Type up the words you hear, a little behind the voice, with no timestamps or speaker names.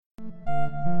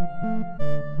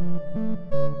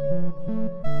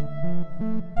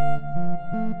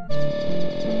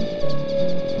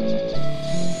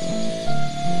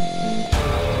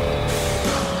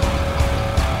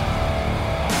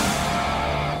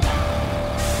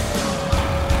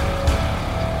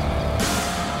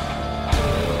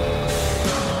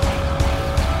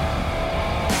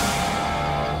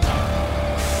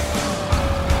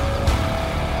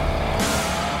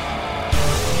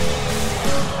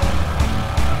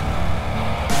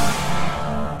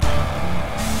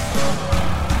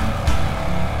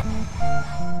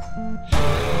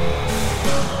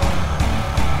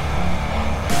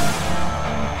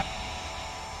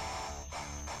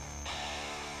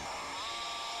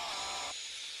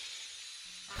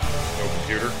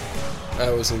computer? I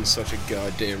was in such a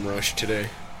goddamn rush today.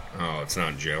 Oh, it's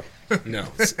not in jail. No,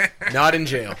 it's not in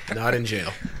jail. Not in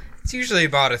jail. It's usually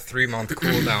about a 3-month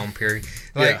cooldown period.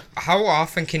 Like, how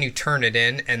often can you turn it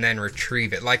in and then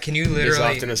retrieve it? Like, can you literally...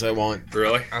 As often as I want.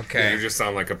 Really? Okay. You just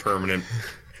sound like a permanent...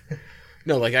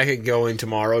 No, like I could go in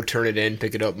tomorrow, turn it in,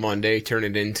 pick it up Monday, turn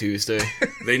it in Tuesday.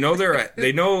 They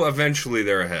know eventually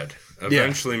they're ahead.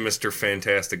 Eventually, yeah. Mr.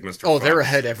 Fantastic, Mr. Oh, Fox, they're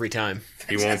ahead every time.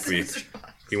 He won't be.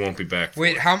 He won't be back.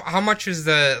 Wait, how much is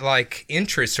the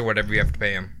interest or whatever you have to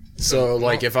pay him? So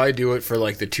if I do it for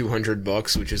the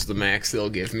 $200, which is the max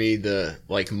they'll give me, the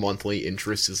monthly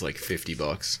interest is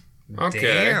 $50. Okay.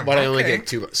 Damn, but I only get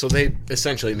 $2. So they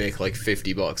essentially make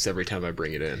 $50 every time I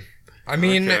bring it in. I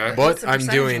mean, but I'm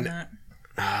doing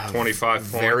 25 points.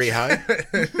 Very high.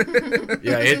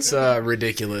 Yeah, it's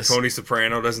ridiculous. Tony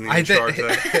Soprano doesn't even charge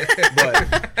that.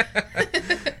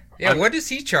 But yeah, what does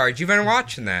he charge? You've been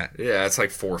watching that. Yeah, it's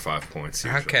 4 or 5 points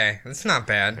usually. Okay, that's not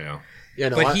bad. Yeah. Yeah,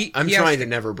 no, but I'm trying to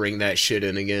never bring that shit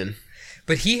in again.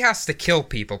 But he has to kill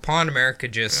people. Pawn America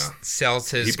just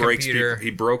sells his computer.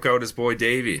 He broke out his boy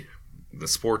Davey, the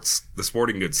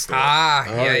sporting goods store.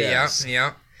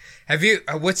 Yeah. Have you?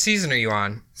 What season are you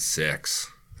on?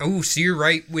 6. Oh, so you're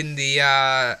right when the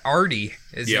Artie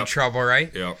is in trouble,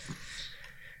 right? Yep.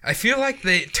 I feel like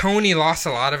Tony lost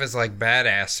a lot of his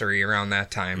badassery around that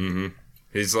time. Mm-hmm.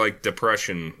 His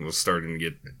depression was starting to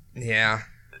get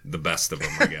the best of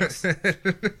him, I guess.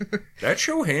 That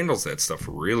show handles that stuff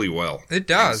really well. It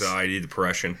does. Anxiety,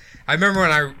 depression. I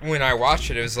remember when I watched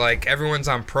it, it was everyone's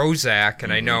on Prozac,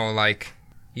 and I know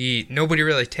nobody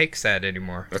really takes that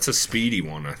anymore. That's a speedy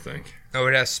one, I think. Oh,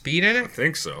 it has speed in it? I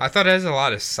think so. I thought it has a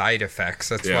lot of side effects.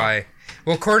 That's why.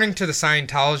 Well, according to the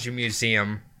Scientology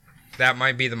Museum, that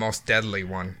might be the most deadly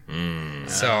one.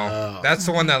 So that's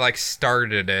the one that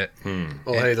started it.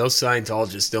 Well, hey, those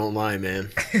Scientologists don't lie, man.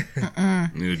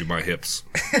 Neither do my hips.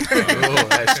 Oh,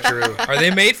 that's true. Are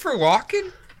they made for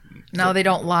walking? No, they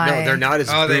don't lie. No, they're not as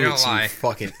boots, they don't lie. You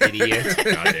fucking idiot.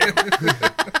 Goddamn.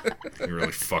 You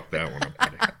really fucked that one up,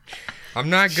 buddy. I'm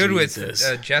not good with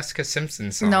Jessica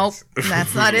Simpson songs. Nope,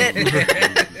 that's not it.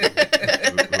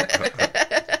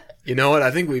 You know what? I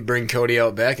think we bring Cody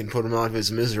out back and put him out of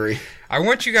his misery. I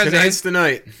want you guys Tonight's the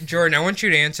night. Jordan, I want you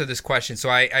to answer this question. So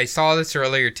I saw this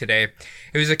earlier today.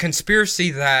 It was a conspiracy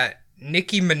that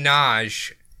Nicki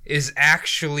Minaj is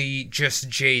actually just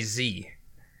Jay-Z.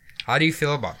 How do you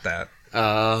feel about that?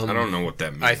 I don't know what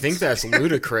that means. I think that's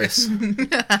ludicrous. Chris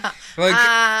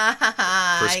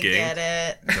I Gang? get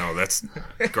it. No, that's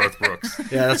Garth Brooks.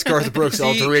 Yeah, that's Garth Brooks'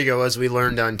 alter ego, as we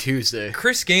learned on Tuesday.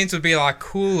 Chris Gaines would be a lot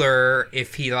cooler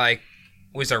if he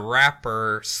was a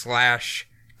rapper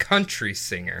 / country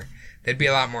singer. That'd be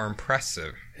a lot more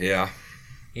impressive. Yeah.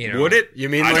 You know? Would it? You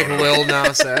mean Lil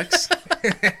Nas X?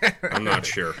 I'm not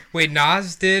sure. Wait,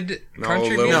 Nas did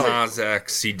country music? music? Lil Nas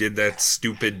X, he did that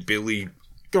stupid Billy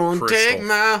Gonna Crystal. take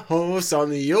my horse on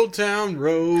the old town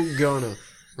road, gonna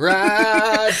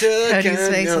ride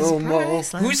to no more.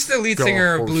 Who's the lead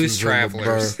singer of Blues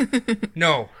Travelers?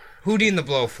 No, Hootie and the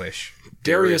Blowfish.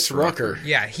 Darius Rucker.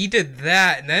 Yeah, he did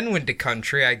that and then went to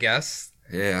country, I guess.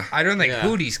 Yeah. I don't think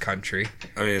Hootie's country.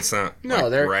 I mean, it's not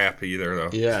they're rap either,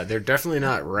 though. Yeah, they're definitely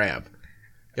not rap.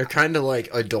 They're kind of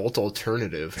like adult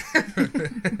alternative.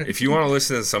 If you want to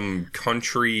listen to some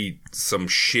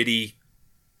shitty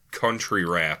country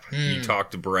rap, you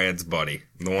talk to Brad's buddy,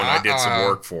 the one I did some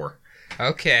work for.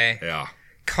 Okay. Yeah.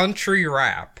 Country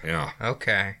rap. Yeah.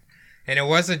 Okay. And it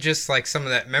wasn't just some of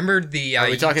that. Remember the Are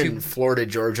we talking YouTube... Florida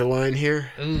Georgia line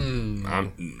here? Ooh.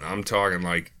 I'm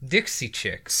talking Dixie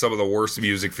Chicks. some of the worst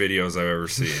music videos I've ever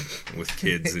seen with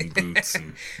kids in boots.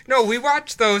 And... No, we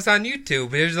watched those on YouTube.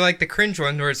 There's the cringe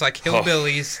one where it's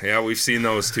hillbillies. Yeah, we've seen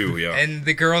those too. Yeah. And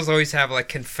the girls always have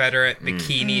Confederate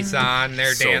bikinis on.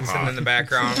 They're So dancing hot. in the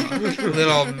background.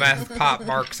 Little meth pop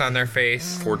marks on their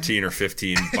face. 14 or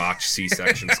 15 botched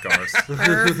C-section scars.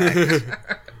 Perfect.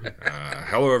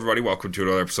 Hello, everybody. Welcome to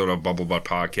another episode of Bubble Butt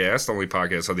Podcast, the only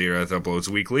podcast on the internet that uploads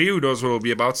weekly. Who knows what it'll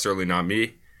be about? Certainly not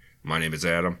me. My name is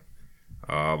Adam.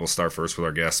 We'll start first with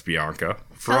our guest, Bianca,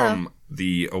 from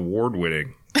the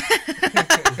award-winning,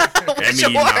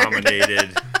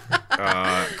 Emmy-nominated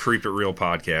Creep It Real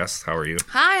podcast. How are you?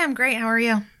 Hi, I'm great. How are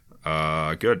you?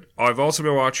 Good. I've also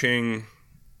been watching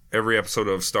every episode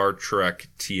of Star Trek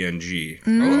TNG.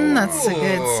 That's a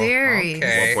good series.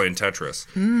 Okay. While playing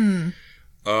Tetris.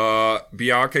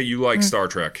 Bianca, you like Star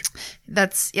Trek.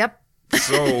 Yep.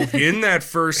 So, in that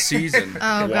first season,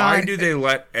 why God. do they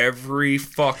let every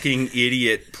fucking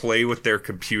idiot play with their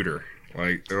computer?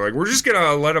 Like, they're like, we're just going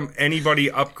to let anybody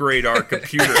upgrade our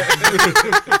computer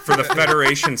for the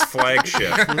Federation's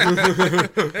flagship.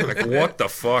 Like, what the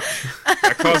fuck?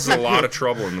 That causes a lot of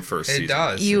trouble in the first season. It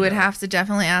does. You would have to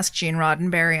definitely ask Gene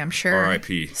Roddenberry, I'm sure.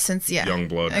 R.I.P. Since, yeah. Young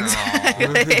blood. Exactly.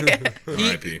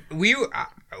 R.I.P.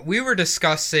 We were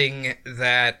discussing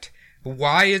that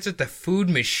why is it the food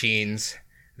machines,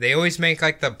 they always make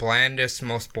like the blandest,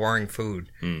 most boring food.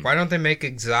 Why don't they make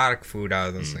exotic food out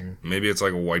of this thing? Maybe it's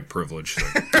like a white privilege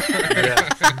thing.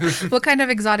 What kind of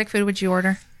exotic food would you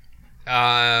order?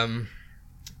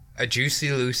 A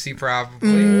Juicy Lucy,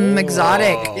 probably.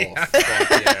 Exotic. Oh,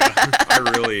 fuck yeah. I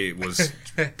really was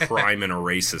priming a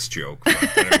racist joke, but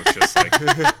then it was just like,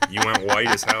 you went white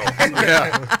as hell.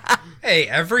 Yeah. Hey,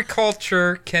 every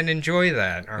culture can enjoy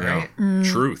that, all right?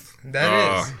 Truth.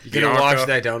 That is. You gonna wash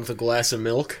that down with a glass of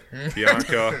milk?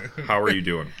 Bianca, how are you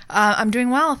doing? I'm doing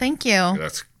well, thank you.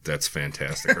 That's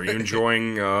fantastic. Are you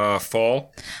enjoying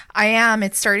fall? I am.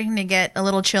 It's starting to get a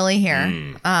little chilly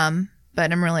here.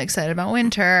 But I'm really excited about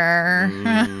winter.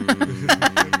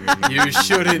 You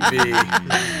shouldn't be.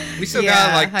 We still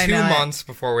Yeah, got like I 2 know it. months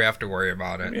before we have to worry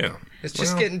about it. Yeah. It's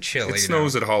just getting chilly. It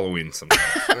snows at Halloween sometimes.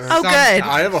 Oh, good.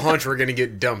 I have a hunch we're gonna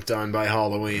get dumped on by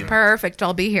Halloween. Perfect.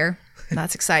 I'll be here.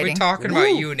 That's We're exciting. talking about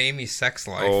you and Amy's sex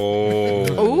life.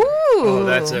 Oh. Ooh. Oh,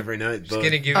 that's every night. Just gonna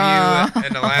give you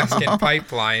an Alaskan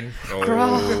pipeline.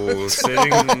 Oh.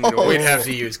 Sitting. Oh. We'd have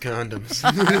to use condoms.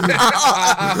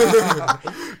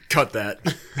 Cut that.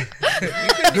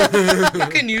 You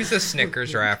can use a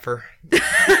Snickers wrapper.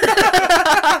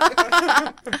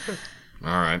 All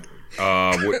right.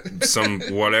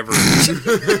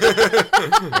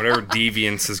 Whatever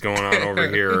deviance is going on over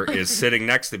here is sitting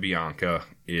next to Bianca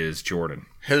is Jordan.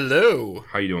 Hello.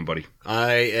 How you doing, buddy?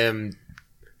 I am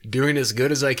doing as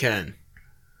good as I can.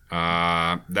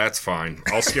 That's fine.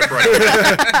 I'll skip right over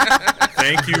that.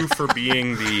 Thank you for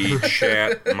being the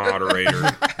chat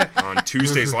moderator on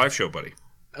Tuesday's live show, buddy.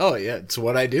 Oh, yeah, it's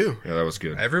what I do. Yeah, that was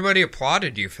good. Everybody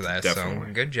applauded you for that, Definitely.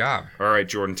 so good job. All right,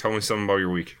 Jordan, tell me something about your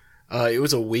week. It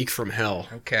was a week from hell.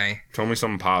 Okay. Tell me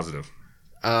something positive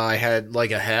I had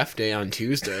like a half day on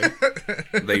Tuesday.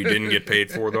 that you didn't get paid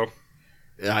for, though.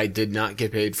 I did not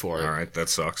get paid for it. All right, that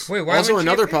sucks. Wait, why Also, wouldn't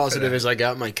you another get paid for positive that? is I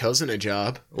got my cousin a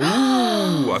job. Ooh,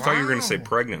 I thought you were going to say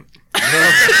pregnant.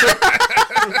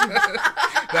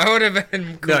 That would have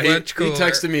been cool. No, he much cooler.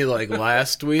 texted me like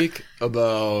last week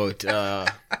about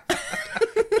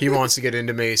he wants to get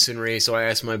into masonry, so I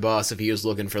asked my boss if he was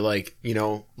looking for like,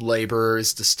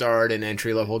 laborers to start and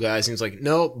entry level guys, and he's like,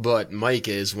 no, but Mike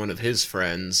is one of his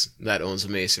friends that owns a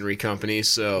masonry company,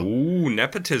 so Ooh,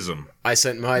 nepotism. I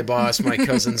sent my boss my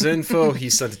cousin's info, he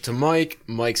sent it to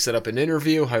Mike set up an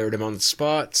interview, hired him on the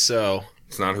spot, so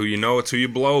It's not who you know, it's who you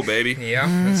blow, baby. Yeah,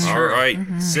 that's All true. right,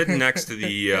 sitting next to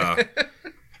the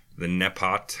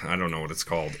nepot, I don't know what it's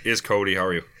called, is Cody. How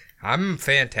are you? I'm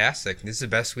fantastic. This is the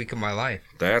best week of my life.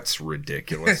 That's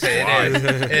ridiculous. It Why? is.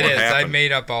 It What is. I happened?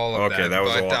 made up all of Okay, that. that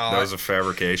was but, a lot. That was a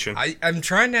fabrication. I'm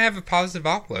trying to have a positive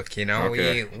outlook,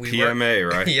 Okay. We PMA,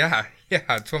 work, right? Yeah,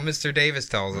 that's what Mr. Davis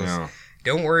tells us. Yeah.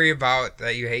 Don't worry about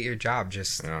that you hate your job.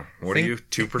 Just Yeah. What are you?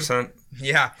 2%?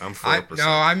 yeah. I'm 4%. No,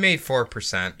 I made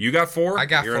 4%. You got 4? I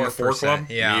got You're in the 4 4%, club.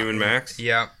 yeah. You and Max.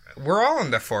 Yeah, we're all in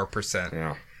the 4%.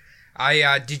 Yeah.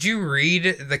 Did you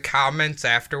read the comments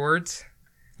afterwards?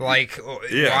 Like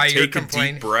Yeah. why you're Take a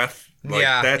complaining? deep breath. Like,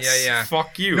 Yeah, that's, yeah.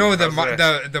 Fuck you. No, How's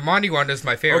that? the Monty one is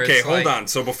my favorite. Okay, It's hold like- on.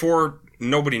 So before,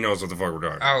 nobody knows what the fuck we're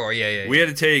doing. Oh yeah. We had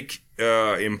to take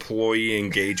employee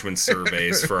engagement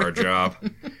surveys for our job,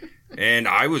 and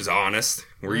I was honest.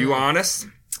 Were you honest?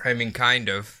 I mean, kind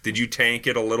of. Did you tank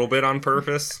it a little bit on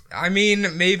purpose? I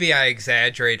mean, maybe I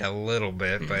exaggerate a little Hmm.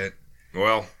 bit, but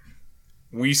Well,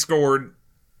 we scored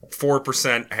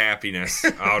 4% happiness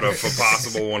out of a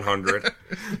possible 100.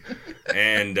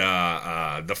 And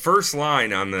the first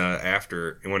line on the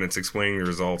after, when it's explaining the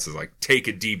results, is like, take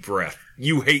a deep breath.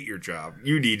 You hate your job.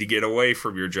 You need to get away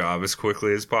from your job as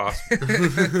quickly as possible.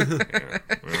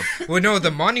 well, no,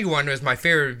 the money one was my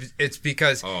favorite. It's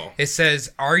because Oh. it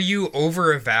says, "Are you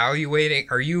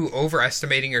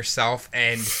overestimating yourself,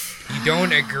 and you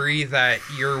don't agree that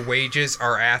your wages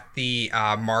are at the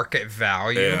market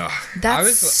value?" Yeah. That's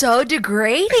was- so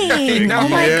degrading. know. Oh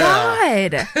my Yeah.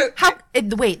 god.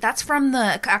 Wait, that's from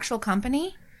the actual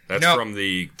company? That's No. from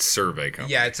the survey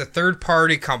company. Yeah, it's a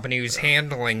third-party company who's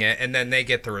handling it, and then they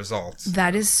get the results.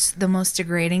 That is the most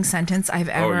degrading sentence I've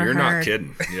ever Oh, heard. you're not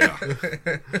kidding. Yeah.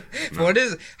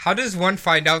 How does one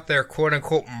find out their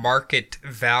quote-unquote market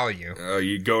value?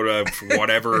 You go to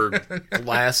whatever.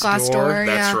 Glassdoor,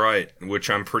 That's yeah. right. Which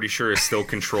I'm pretty sure is still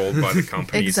controlled by the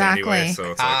companies Exactly. anyway.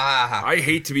 So it's like, Ah. I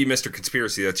hate to be Mr.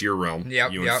 Conspiracy. That's your realm.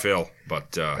 Yep, you yep. and Phil.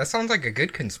 But That sounds like a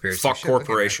good conspiracy. fuck Shit, look at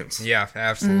corporations. that. Yeah,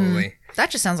 absolutely. That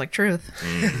just sounds like truth.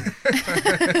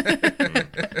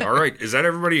 All right, is that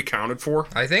everybody accounted for?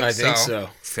 I think so.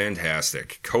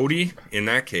 Fantastic. Cody, in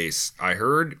that case, I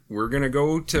heard we're going to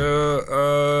go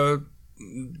to...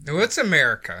 What's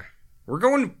America? We're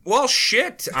going... Well,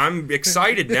 shit. I'm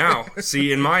excited now.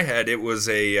 See, in my head, it was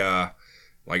a...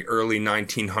 like early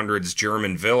 1900s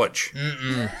German village.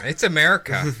 It's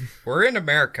America. We're in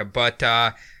America, but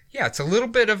yeah, it's a little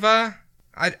bit of a...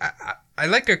 I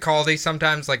like to call these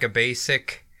sometimes like a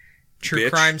basic true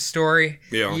crime story.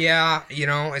 Yeah. Yeah,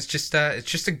 it's just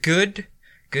a good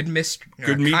mystery.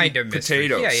 Good meat kind of mystery.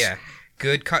 potatoes. Yeah.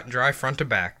 Good cut and dry front to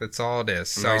back. That's all it is.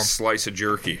 So, Nice slice of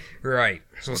jerky. right.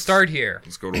 So we'll start here.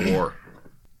 Let's go to war.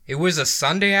 It was a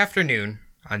Sunday afternoon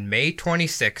on May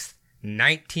 26th,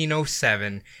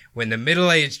 1907, when the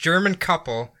middle-aged German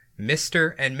couple,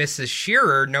 Mr. and Mrs.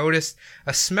 Shearer, noticed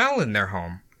a smell in their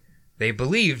home. They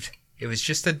believed it was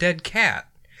just a dead cat.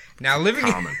 Now, living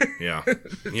Common, yeah.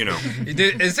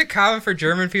 Is it common for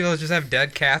German people to just have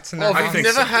dead cats in their Oh, house? we've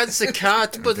never had the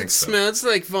cat, but think it so. smells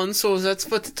like one, so that's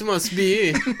what it must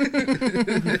be.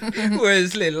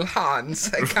 Where's little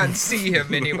Hans? I can't see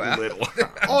him anywhere. Little.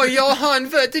 Oh,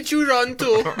 Johan, where did you run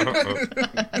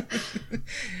to?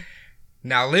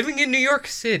 Now, living in New York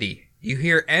City, you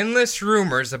hear endless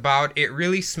rumors about it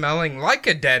really smelling like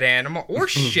a dead animal or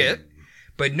shit,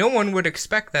 but no one would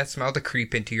expect that smell to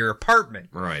creep into your apartment.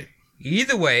 Right.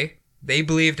 Either way, they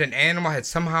believed an animal had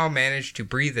somehow managed to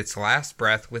breathe its last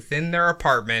breath within their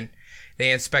apartment.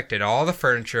 They inspected all the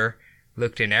furniture,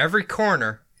 looked in every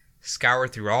corner,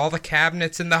 scoured through all the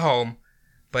cabinets in the home,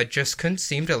 but just couldn't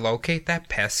seem to locate that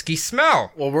pesky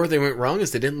smell. Well, where they went wrong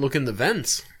is they didn't look in the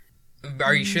vents.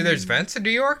 Are you sure there's vents in New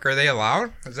York? Are they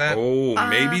allowed? Is that... Oh,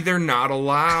 maybe they're not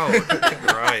allowed.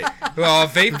 Right. Well,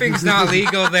 vaping's not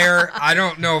legal there. I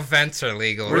don't know if vents are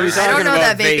legal. What are you there. I don't talking know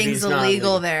about that vaping's not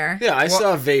illegal there. Yeah, I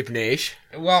saw Vape Nation.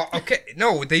 Well, okay.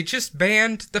 No, they just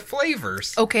banned the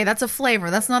flavors. Okay, that's a flavor.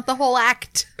 That's not the whole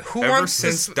act. Who Ever wants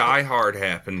since this? Die Hard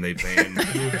happened, they banned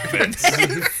vents.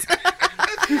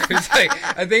 It's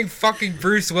like, I think fucking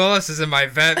Bruce Willis is in my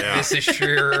vent, Yeah. Mrs.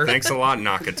 Shearer. Thanks a lot,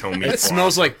 Nakatomi. It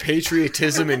smells like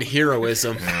patriotism and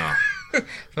heroism. Yeah.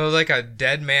 Smells like a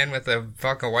dead man with a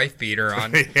fucking wife beater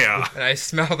on. Yeah. And I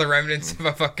smell the remnants of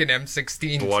a fucking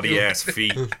M16. Bloody too. ass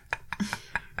feet.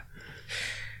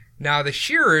 Now, the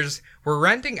Shearers were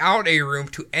renting out a room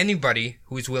to anybody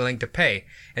who was willing to pay.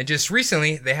 And just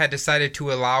recently, they had decided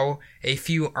to allow a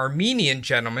few Armenian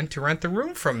gentlemen to rent the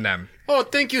room from them. Oh,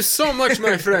 thank you so much,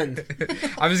 my friend.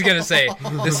 I was gonna say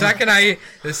the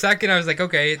second I was like,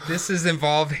 okay, this is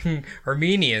involving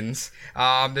Armenians.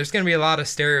 There's gonna be a lot of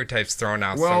stereotypes thrown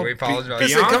out, so Well, we apologize.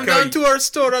 Listen, come Bianca- down to our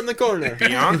store on the corner.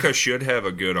 Bianca should have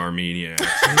a good Armenian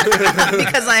accent.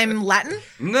 Because I'm Latin?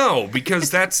 No,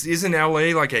 because isn't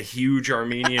LA like a huge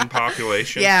Armenian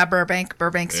population? Yeah, Burbank.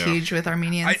 Burbank's Yeah. huge with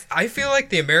Armenians. I feel like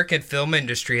the American film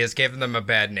industry has given them a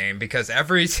bad name because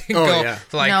every single yeah.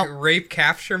 Nope. rape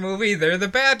capture movie, they're the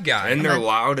bad guy. And they're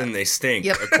loud and they stink,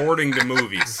 Yep. according to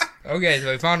movies. Okay,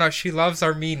 so we found out she loves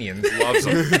Armenians. Loves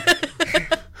them.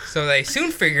 So they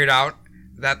soon figured out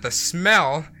that the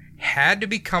smell had to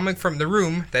be coming from the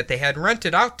room that they had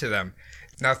rented out to them.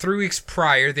 Now, 3 weeks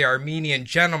prior, the Armenian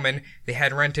gentlemen they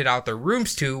had rented out their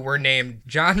rooms to were named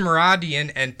John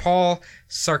Muradian and Paul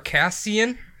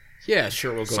Sarkassian. Yeah,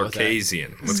 sure, we'll go with that.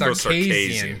 Sarkassian. Let's go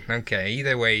Sarkassian. Okay,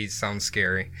 either way, he sounds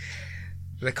scary.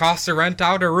 The cost to rent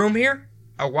out a room here?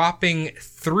 A whopping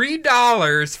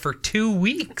 $3 for 2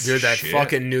 weeks. You're that Shit.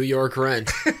 fucking New York rent.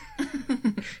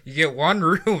 You get one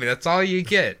room. That's all you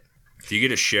get. Do you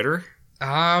get a shitter?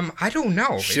 I don't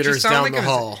know. It Shitter's just sounded down like the it was-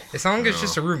 hall. It sounded like it's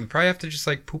just a room. You probably have to just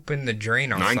like poop in the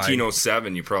drain outside.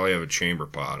 1907, you probably have a chamber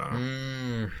pot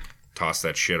on. Toss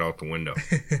that shit out the window.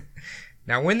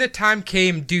 Now, when the time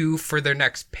came due for their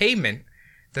next payment,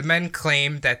 the men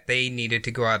claimed that they needed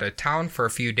to go out of town for a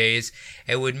few days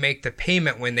and would make the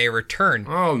payment when they returned.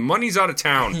 Oh, money's out of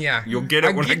town. Yeah. You'll get it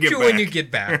I'll when I get get you back. when you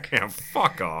get back. Yeah,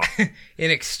 fuck off.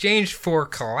 In exchange for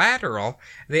collateral,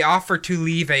 they offered to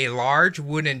leave a large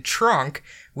wooden trunk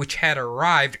which had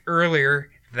arrived earlier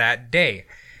that day.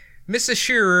 Mrs.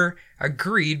 Shearer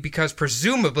agreed because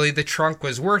presumably the trunk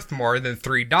was worth more than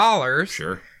 $3.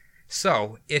 Sure.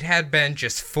 So, it had been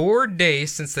just 4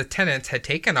 days since the tenants had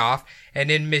taken off,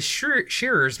 and in Miss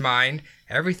Shearer's mind,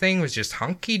 everything was just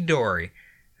hunky-dory.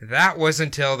 That was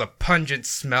until the pungent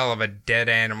smell of a dead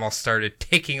animal started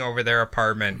taking over their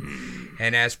apartment.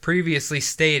 And as previously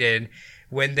stated,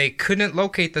 When they couldn't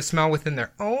locate the smell within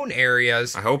their own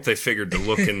areas, I hope they figured to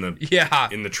look in the yeah,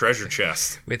 in the treasure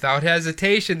chest. without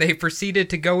hesitation, they proceeded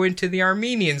to go into the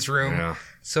Armenian's room. Yeah.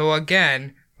 So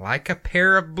again, like a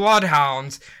pair of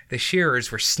bloodhounds, the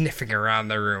shearers were sniffing around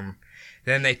the room.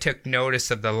 Then they took notice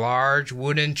of the large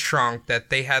wooden trunk that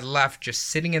they had left just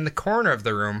sitting in the corner of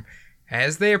the room.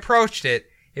 As they approached it,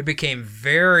 it became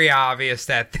very obvious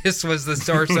that this was the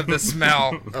source of the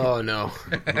smell. Oh, no.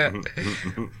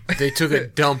 They took a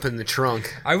dump in the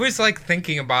trunk. I was like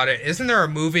thinking about it. Isn't there a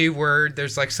movie where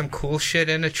there's like some cool shit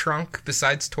in a trunk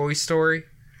besides Toy Story?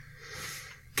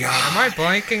 God. Am I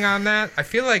blanking on that? I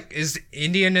feel like, is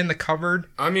Indian in the cupboard?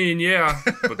 I mean, yeah,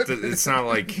 but it's not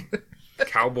like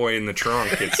cowboy in the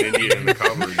trunk. It's Indian in the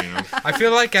cupboard, you know. I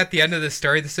feel like at the end of the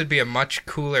story, this would be a much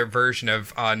cooler version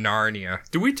of Narnia.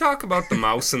 Do we talk about the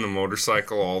mouse and the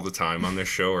motorcycle all the time on this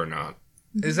show or not?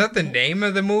 Is that the name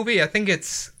of the movie? I think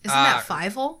it's... Isn't that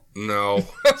Fievel? No.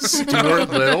 Stuart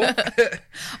Little?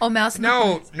 Oh, Mouse. and the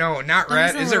No, Prince. no, not Oh,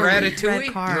 Rat. he's in Is a it little Ratatouille?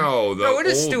 red car. No, No, it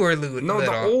is Stuart Little. No,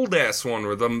 the old ass one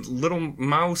where the little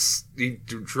mouse he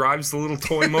drives the little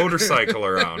toy motorcycle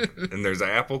around, and there's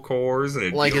apple cores and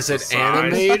it Like, jumps is it the side.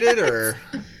 animated, or?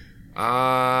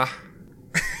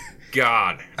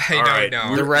 God. I All don't right,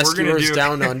 know. we're- The we're gonna Rescuers do-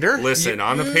 Down Under? Listen,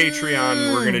 on the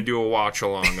Patreon, we're gonna do a watch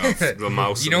along of the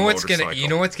mouse. You know what's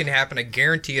gonna happen? I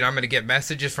guarantee it. I'm gonna get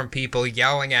messages from people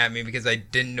yelling at me because I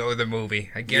didn't know the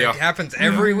movie. I guarantee it happens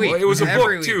every week. Well, it was a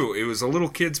every book week. too. It was a little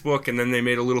kid's book, and then they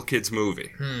made a little kid's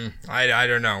movie. I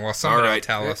don't know. Well, somebody All will right.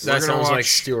 tell us. We're That gonna sounds like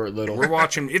watch- Stuart Little. We're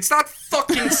watching. It's not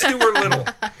fucking Stuart Little.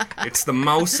 It's the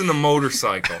mouse and the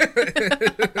motorcycle.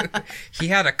 He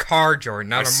had a car, Jordan,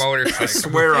 not a I motorcycle.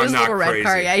 swear It I'm was a not little red crazy.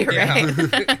 car. Yeah, you're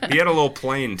right. He had a little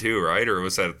plane too, right? Or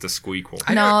was that the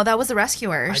Squeakquel? No, that was the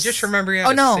Rescuers. I just remember he had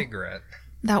Oh, a no. cigarette.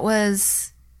 That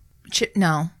was...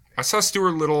 No. I saw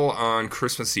Stuart Little on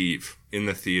Christmas Eve in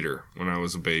the theater when I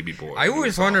was a baby boy. I It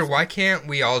always was wondered awesome. why can't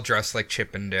we all dress like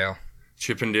Chippendale?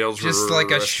 Chippendales Just were like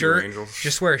a Rescue shirt, Angels.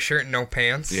 just wear a shirt and no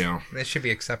pants. Yeah. That should be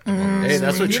acceptable. Hey,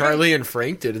 that's what Charlie and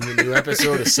Frank did in the new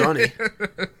episode of Sunny.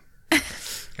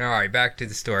 All right, back to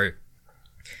the story.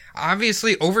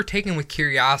 Obviously, overtaken with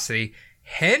curiosity,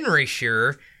 Henry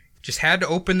Shearer just had to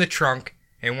open the trunk,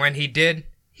 and when he did,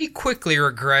 he quickly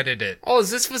regretted it. Oh,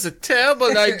 this was a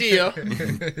terrible idea.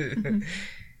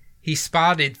 He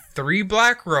spotted 3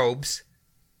 black robes,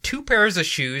 2 pairs of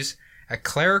shoes, a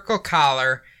clerical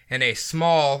collar, and a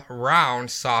small,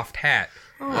 round, soft hat.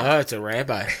 Oh, it's a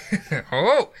rabbi.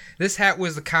 Oh, this hat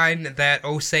was the kind that,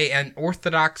 say, an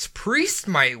Orthodox priest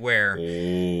might wear.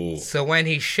 Oh. So when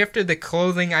he shifted the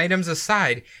clothing items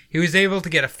aside, he was able to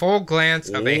get a full glance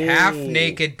of a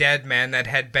half-naked dead man that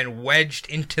had been wedged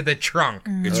into the trunk.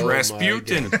 It's Oh, my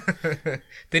Rasputin.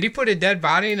 Did he put a dead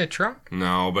body in a trunk?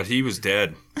 No, but he was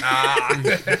dead.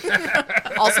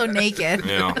 Also naked.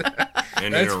 Yeah.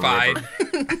 And That's in a fine.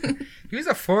 river. He was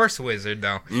a force wizard,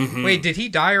 though. Wait, did he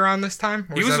die around this time?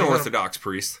 Or He was that an a little- Orthodox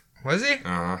priest. Was he?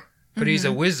 But he's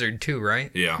a wizard, too,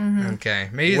 right? Yeah. Okay.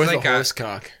 Maybe he's With like a horse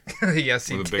cock. yes,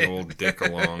 he With a did. big old dick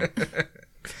along.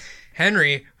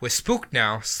 Henry was spooked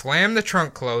now, slammed the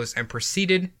trunk closed, and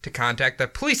proceeded to contact the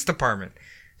police department.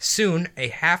 Soon, a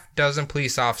half-dozen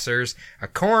police officers, a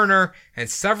coroner, and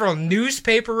several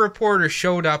newspaper reporters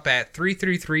showed up at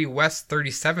 333 West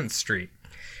 37th Street.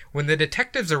 When the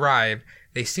detectives arrived,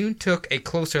 they soon took a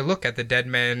closer look at the dead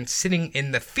man sitting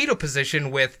in the fetal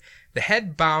position with the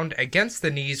head bound against the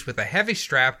knees with a heavy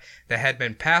strap that had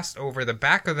been passed over the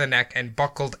back of the neck and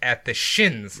buckled at the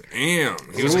shins. Damn.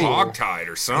 He was hogtied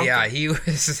or something. Yeah, he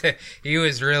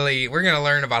was really... We're going to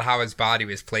learn about how his body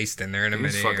was placed in there in a He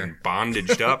was minute fucking here.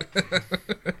 bondaged up.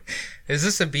 Is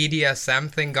this a BDSM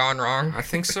thing gone wrong? I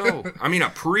think so. I mean, a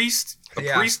priest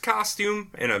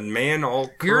costume and a man all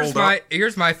curled up.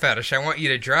 Here's my fetish. I want you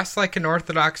to dress like an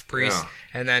Orthodox priest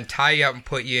and then tie you up and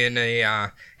put you in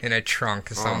a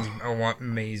trunk. It sounds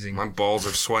amazing. My balls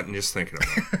are sweating just thinking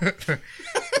about it.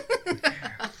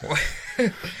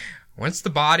 Once the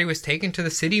body was taken to the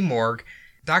city morgue,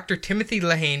 Dr. Timothy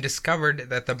Lehane discovered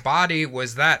that the body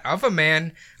was that of a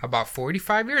man about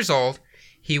 45 years old.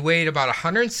 He weighed about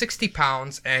 160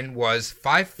 pounds and was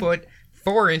 5 foot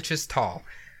 4 inches tall.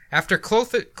 After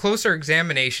closer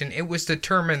examination, it was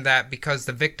determined that because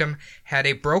the victim had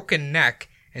a broken neck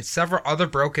and several other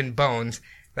broken bones,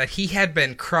 that he had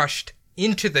been crushed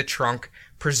into the trunk,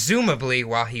 presumably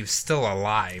while he was still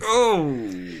alive. Oh.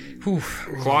 Oof.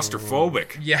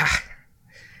 Claustrophobic. Yeah.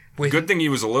 Good thing he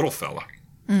was a little fella.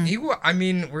 I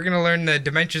mean, we're going to learn the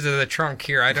dimensions of the trunk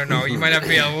here. I don't know. You might have to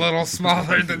be a little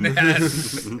smaller than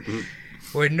that.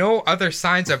 With no other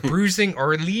signs of bruising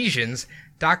or lesions,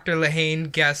 Dr.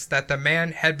 Lehane guessed that the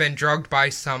man had been drugged by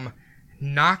some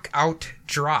knockout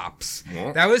drops.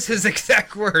 What? That was his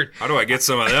exact word. How do I get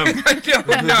some of them? I don't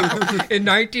know. In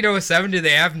 1907, do they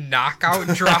have knockout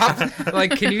drops?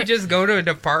 Like, can you just go to a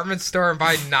department store and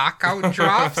buy knockout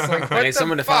drops? Like, what I need the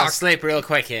someone to fall fuck? asleep real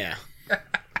quick here.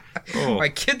 Oh. My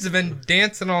kids have been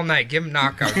dancing all night. Give them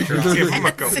knockout drops. Give him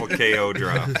a couple KO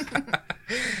drops.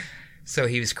 So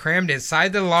he was crammed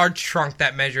inside the large trunk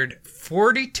that measured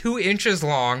 42 inches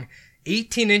long,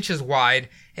 18 inches wide,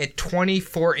 and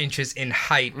 24 inches in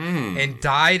height, and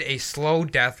died a slow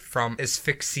death from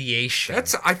asphyxiation.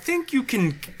 I think you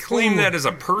can claim that as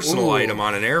a personal item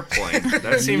on an airplane.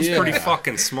 That seems pretty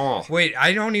fucking small. Wait,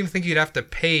 I don't even think you'd have to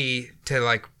pay to,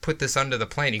 like, put this under the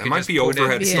plane. You It could might just be put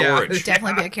overhead it, storage. It'd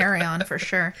definitely be a carry-on for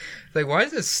sure. Like, why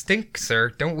does it stink,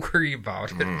 sir? Don't worry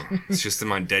about it. It's just in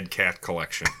my dead cat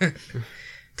collection.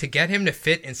 To get him to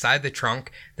fit inside the trunk,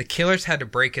 the killers had to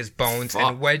break his bones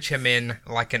and wedge him in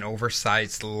like an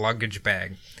oversized luggage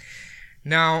bag.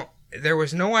 Now, there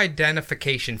was no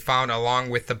identification found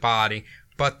along with the body,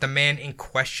 but the man in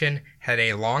question had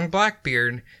a long black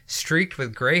beard, streaked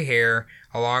with gray hair,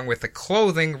 along with the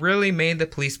clothing really made the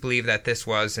police believe that this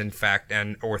was, in fact,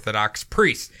 an Orthodox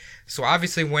priest. So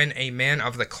obviously when a man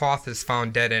of the cloth is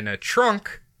found dead in a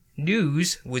trunk,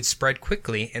 news would spread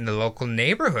quickly in the local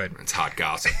neighborhood. It's hot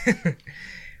gossip.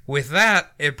 With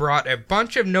that, it brought a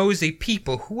bunch of nosy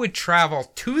people who would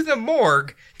travel to the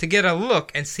morgue to get a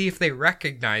look and see if they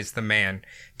recognized the man.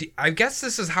 I guess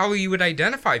this is how you would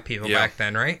identify people back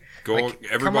then, right? Everybody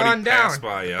come on pass down.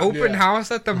 by, Open house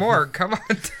at the morgue. Come on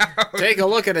down. Take a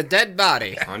look at a dead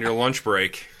body. On your lunch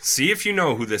break. See if you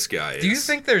know who this guy is. Do you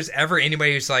think there's ever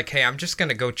anybody who's like, hey, I'm just going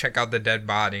to go check out the dead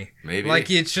body? Maybe. Like,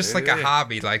 it's just like a Maybe.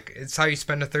 hobby. Like, it's how you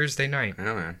spend a Thursday night.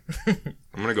 Yeah, man.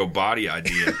 I'm going to go body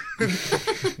ID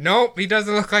it. Nope, he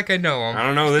doesn't look like I know him. I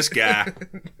don't know this guy.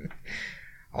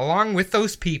 Along with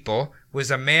those people was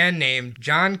a man named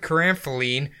John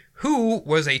Karamphilin, who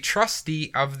was a trustee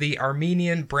of the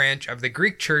Armenian branch of the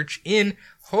Greek Church in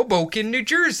Hoboken, New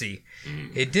Jersey.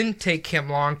 It didn't take him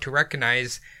long to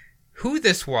recognize who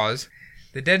this was.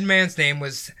 The dead man's name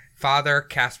was Father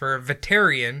Kaspar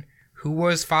Vatarian. Who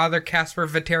was Father Kaspar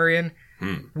Vatarian?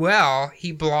 Well,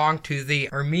 he belonged to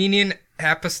the Armenian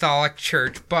Apostolic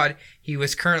Church, but he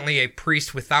was currently a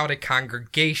priest without a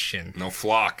congregation. No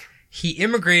flock. He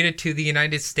immigrated to the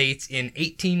United States in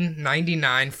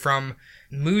 1899 from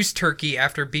Muz, Turkey,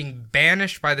 after being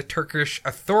banished by the Turkish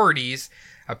authorities.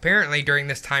 Apparently, during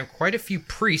this time, quite a few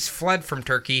priests fled from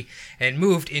Turkey and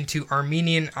moved into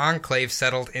Armenian enclaves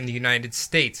settled in the United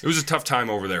States. It was a tough time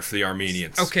over there for the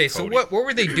Armenians. Okay, so Cody. what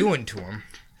were they doing to him?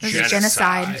 It was a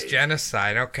genocide. It's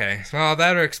genocide. Okay, well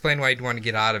that would explain why you'd want to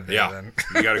get out of there. Yeah, Then.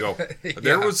 you gotta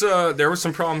go. There was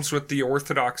some problems with the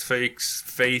Orthodox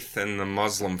faith and the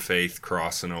Muslim faith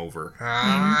crossing over,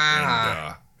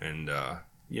 and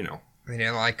you know. They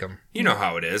didn't like him. You know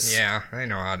how it is. Yeah, I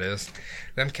know how it is.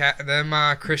 Them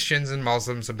Christians and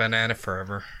Muslims have been at it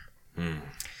forever.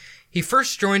 He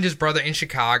first joined his brother in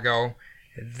Chicago.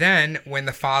 Then, when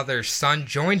the father's son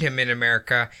joined him in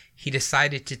America, he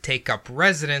decided to take up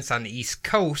residence on the East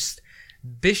Coast.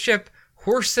 Bishop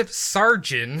Horsip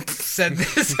Sargent said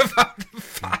this about the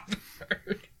father.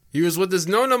 He was what is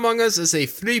known among us as a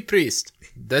free priest.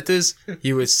 That is,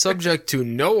 he was subject to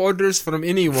no orders from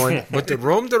anyone, but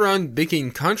roamed around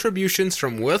making contributions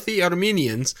from wealthy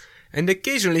Armenians and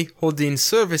occasionally holding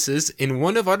services in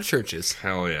one of our churches.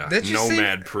 Hell yeah. Did you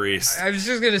Nomad priest. I was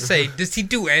just going to say, does he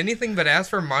do anything but ask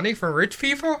for money from rich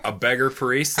people? A beggar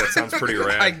priest? That sounds pretty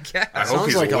rad. I guess. I hope Sounds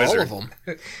he's like a wizard. all of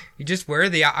them. You just wear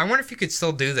the... I wonder if you could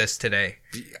still do this today.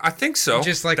 I think so.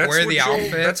 Just, like, That's wear what the Joel-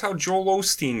 outfit. That's how Joel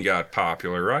Osteen got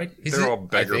popular, right? Is They're it? all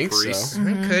beggar I think so. priests.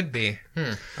 It could be.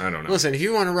 I don't know. Listen, if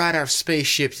you want to ride our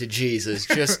spaceship to Jesus,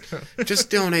 just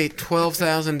donate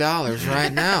 $12,000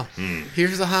 right now.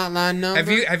 Here's the hotline number.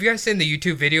 Have you guys seen the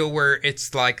YouTube video where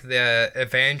it's like the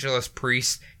evangelist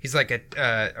priest? He's like a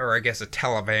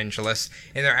televangelist,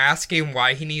 and they're asking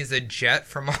why he needs a jet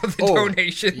from all the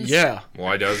donations. Yeah.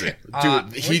 Why does he?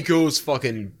 Dude, he goes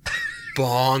fucking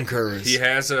bonkers. He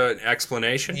has an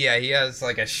explanation? Yeah, he has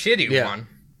like a shitty one.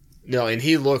 No, and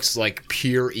he looks like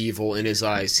pure evil in his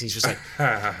eyes. He's just like,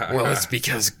 well, it's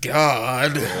because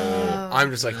God. I'm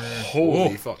just like,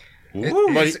 holy fuck.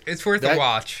 It's worth a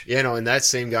watch. You know, and that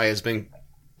same guy has been,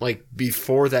 like,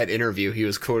 before that interview, he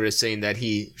was quoted as saying that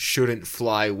he shouldn't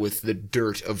fly with the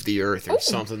dirt of the earth or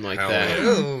something like Hell that. yeah.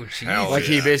 Oh, jeez. Hell Like,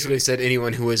 he yeah. basically said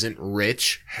anyone who isn't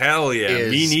rich Hell yeah.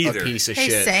 is Me neither. a piece of Hey,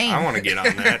 shit. same. I want to get on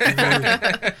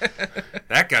that.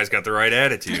 That guy's got the right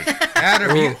attitude.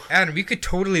 Adam, you could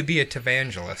totally be a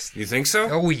televangelist. You think so?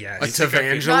 Oh, yes. A Not a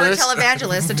televangelist?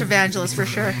 televangelist, a televangelist for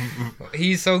sure.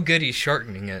 He's so good, he's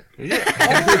shortening it. Yeah.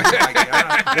 Oh my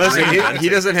God. Listen, he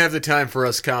doesn't have the time for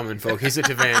us common folk. He's a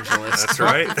televangelist. That's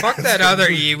right. Fuck that other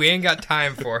E. We ain't got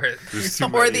time for it. There's too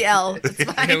Or many. the L. It's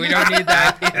fine. We don't need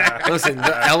that either. Listen,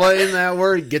 the Ella in that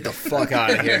word, get the fuck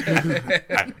out of here.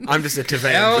 I'm just a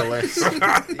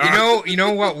televangelist. You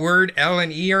know what word L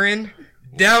and E are in?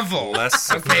 Devil.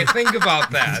 Less. Okay, think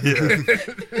about that.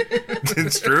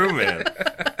 It's true, man.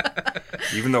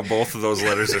 Even though both of those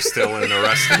letters are still in the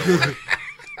rest of the word.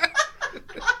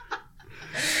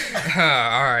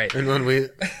 All right. And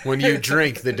when you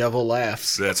drink, the devil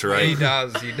laughs. That's He right.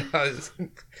 does.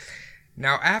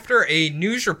 Now, after a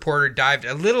news reporter dived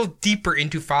a little deeper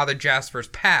into Father Kaspar's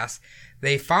past,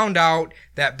 they found out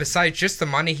that besides just the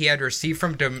money he had received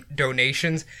from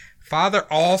donations, Father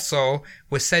also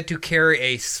was said to carry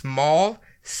a small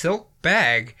silk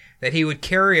bag that he would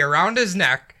carry around his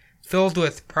neck filled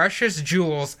with precious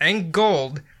jewels and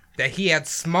gold that he had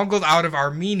smuggled out of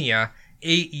Armenia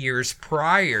 8 years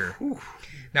prior.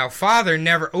 Now, Father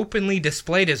never openly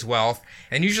displayed his wealth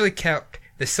and usually kept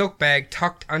the silk bag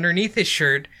tucked underneath his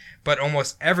shirt, but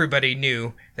almost everybody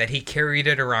knew that he carried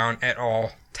it around at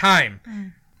all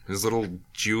time. His little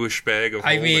Jewish bag of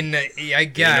I holding. mean, I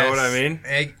guess. You know what I mean?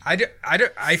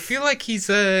 I feel like he's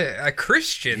a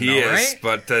Christian, He though, is, right?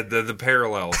 but the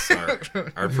parallels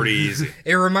are pretty easy.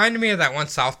 It reminded me of that one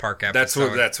South Park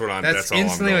episode. That's all I'm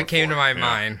instantly going what came for. to my Yeah.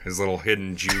 mind. His little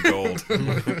hidden Jew gold.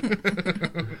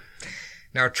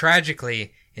 Now,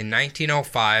 tragically, in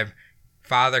 1905,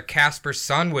 Father Kaspar's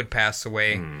son would pass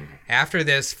away. After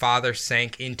this, Father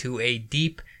sank into a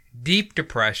deep, deep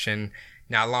depression.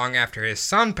 Not long after his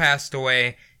son passed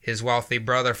away, his wealthy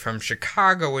brother from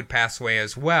Chicago would pass away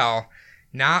as well.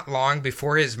 Not long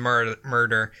before his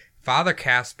murder, Father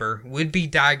Kaspar would be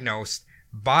diagnosed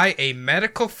by a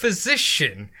medical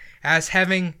physician as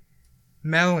having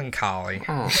melancholy.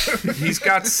 Oh, he's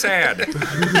got sad.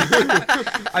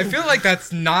 I feel like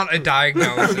that's not a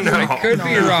diagnosis. I could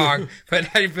be wrong, but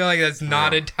I feel like that's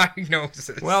not a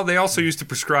diagnosis. Well, they also used to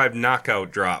prescribe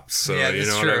knockout drops, so yeah, you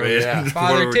that's know true. what I mean? Yeah. What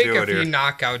Father, we're take a doing few here.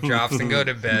 knockout drops and go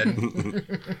to bed.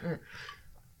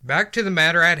 Back to the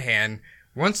matter at hand.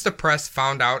 Once the press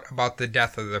found out about the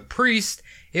death of the priest,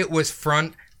 it was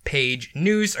front page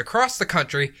news across the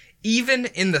country, even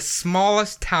in the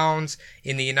smallest towns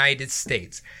in the United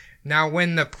States. Now,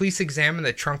 when the police examined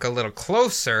the trunk a little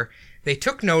closer, they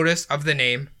took notice of the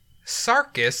name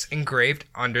Sarkis engraved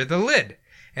under the lid.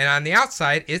 And on the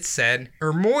outside, it said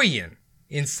Ermoyan.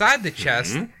 Inside the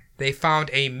chest, they found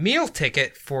a meal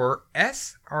ticket for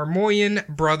S. Armoyan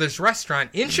Brothers Restaurant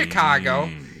in Chicago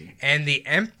and the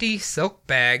empty silk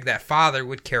bag that Father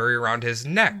would carry around his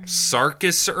neck.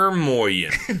 Sarkis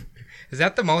Ermoyan. Is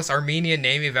that the most Armenian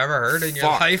name you've ever heard in your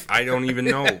Fuck, life? I don't even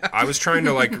know. I was trying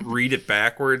to read it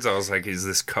backwards. I was like, is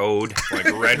this code?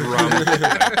 Like red rum?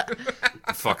 Like,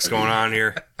 the fuck's going on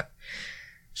here?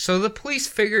 So the police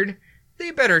figured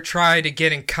they better try to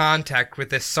get in contact with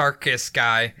this Sarkis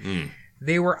guy.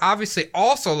 They were obviously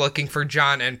also looking for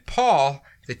John and Paul,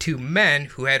 the two men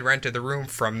who had rented the room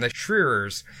from the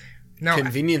Schreers. Now,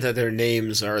 Convenient that their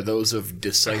names are those of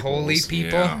disciples. holy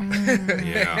people.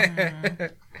 Yeah.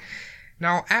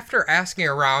 Now, after asking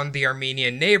around the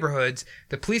Armenian neighborhoods,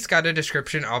 the police got a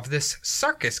description of this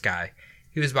Sarkis guy.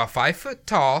 He was about 5 foot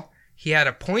tall. He had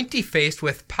a pointy face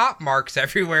with pop marks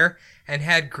everywhere and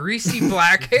had greasy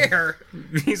black hair.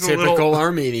 He's Typical He's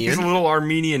Armenian. a little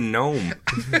Armenian gnome.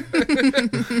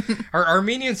 Our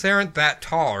Armenians aren't that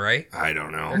tall, right? I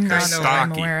don't know. Not They're that I'm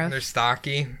stocky. aware of. They're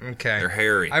stocky. Okay. They're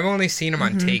hairy. I've only seen them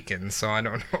on Taken, so I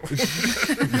don't know.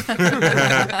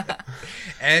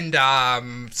 And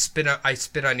I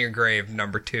spit on your grave,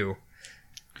 number 2.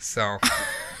 So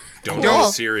Don't Cool.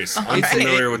 be serious. I'm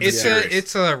familiar with the it's series.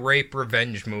 it's a rape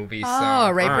revenge movie. So. Oh,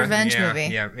 a rape Alright, revenge yeah,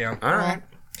 movie. Yeah. All right.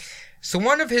 So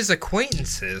one of his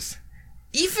acquaintances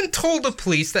even told the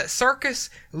police that Sarkis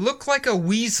looked like a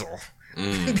weasel.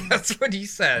 That's what he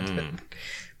said.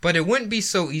 But it wouldn't be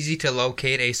so easy to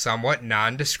locate a somewhat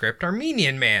nondescript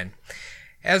Armenian man.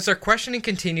 As their questioning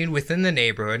continued within the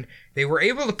neighborhood, they were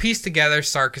able to piece together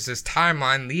Sarkis'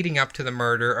 timeline leading up to the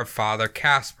murder of Father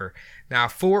Kaspar. Now,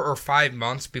 4 or 5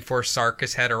 months before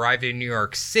Sarkis had arrived in New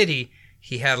York City,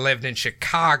 he had lived in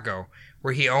Chicago,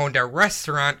 where he owned a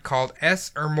restaurant called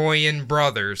S. Ermoyan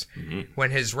Brothers.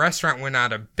 When his restaurant went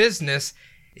out of business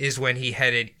is when he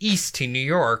headed east to New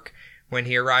York. When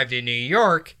he arrived in New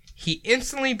York, he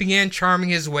instantly began charming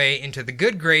his way into the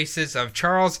good graces of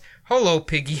Charles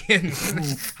Holopigian.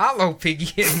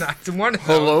 Holopigian, not the one of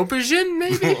those. Holopigian,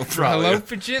 maybe?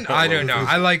 Holopigian? I don't know.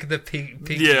 I like the pig.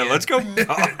 Yeah, let's go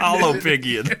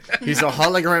Holopigian. He's a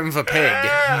hologram of a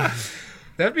pig.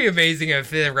 That'd be amazing if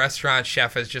the restaurant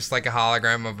chef is just like a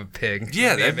hologram of a pig.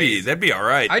 Yeah, that'd be all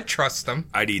right. I'd trust them.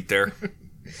 I'd eat there.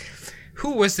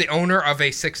 Who was the owner of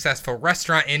a successful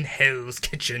restaurant in Hell's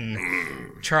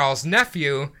Kitchen? Charles'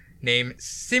 nephew, named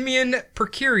Simeon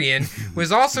Percurian,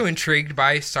 was also intrigued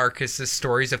by Sarkis'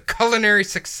 stories of culinary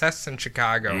success in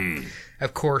Chicago.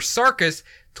 Of course, Sarkis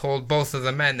told both of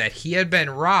the men that he had been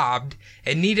robbed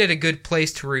and needed a good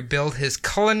place to rebuild his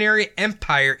culinary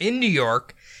empire in New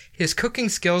York. His cooking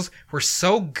skills were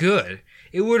so good,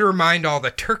 it would remind all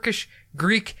the Turkish,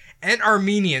 Greek, and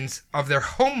Armenians of their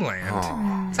homeland.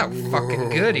 That's how fucking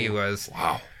good he was.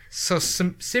 Wow. So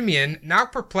Simeon, now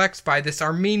perplexed by this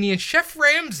Armenian Chef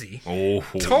Ramsay,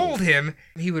 told him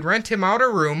he would rent him out a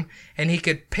room and he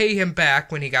could pay him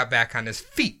back when he got back on his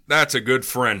feet. That's a good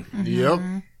friend. Yep.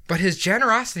 But his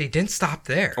generosity didn't stop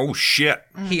there. Oh, shit.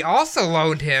 He also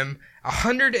loaned him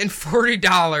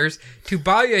 $140 to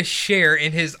buy a share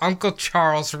in his Uncle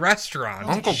Charles restaurant.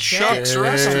 Uncle Chuck's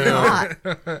restaurant.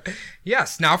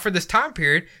 Yes, now for this time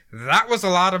period, that was a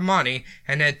lot of money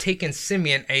and had taken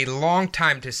Simeon a long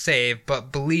time to save,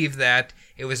 but believed that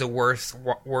it was a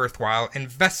worthwhile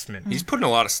investment. He's putting a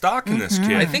lot of stock in this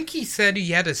kid. I think he said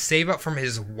he had to save up from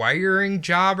his wiring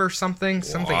job or something.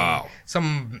 Wow.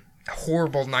 Some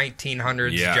horrible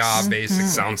 1900s Yes. job, basically.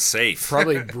 Sounds safe.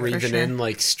 Probably breathing sure. in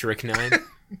like strychnine.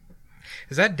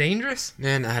 Is that dangerous?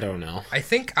 Man, I don't know. I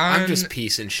think on... I'm just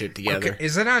piecing shit together. Okay,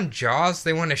 is it on Jaws?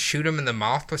 They want to shoot him in the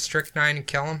mouth with strychnine and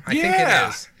kill him? I think it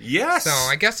is. Yes. So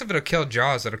I guess if it'll kill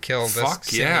Jaws, it'll kill this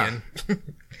Fuck yeah. Simeon.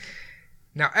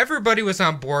 Now, everybody was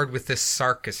on board with this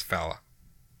Sarkis fella.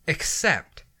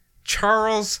 Except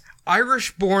Charles'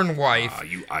 Irish-born wife,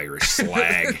 You Irish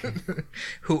slag.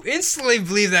 who instantly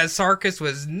believed that Sarkis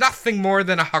was nothing more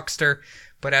than a huckster,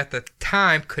 but at the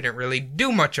time couldn't really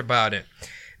do much about it.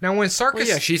 Now, when Sarkis... Well,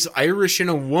 yeah, she's Irish and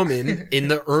a woman in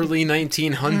the early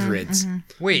 1900s.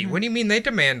 Wait, what do you mean they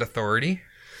demand authority?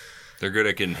 They're good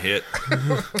at getting hit.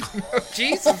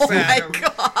 Jesus, Oh my Adam.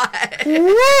 god.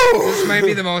 This might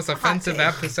be the most offensive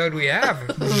episode we have.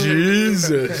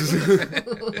 Jesus.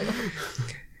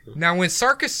 Now, when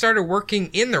Sarkis started working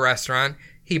in the restaurant,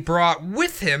 he brought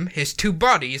with him his two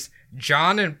buddies,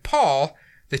 John and Paul,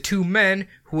 the two men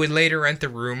who would later rent the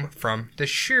room from the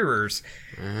Shearers.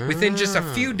 Within just a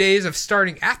few days of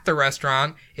starting at the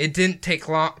restaurant, it didn't take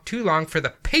too long for the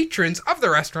patrons of the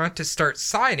restaurant to start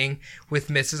siding with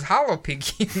Mrs.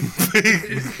 Holopigian.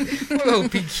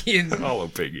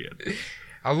 Holopigian.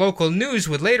 A local news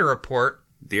would later report,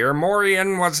 The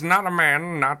Armorian was not a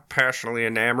man not passionately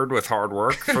enamored with hard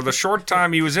work. For the short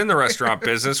time he was in the restaurant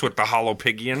business with the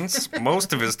Holopigians,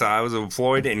 most of his time was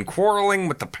employed in quarreling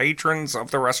with the patrons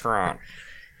of the restaurant.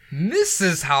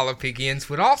 Mrs. Holopigians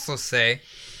would also say,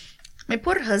 My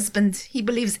poor husband, he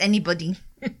believes anybody.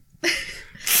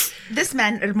 This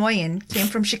man, Ermoyan, came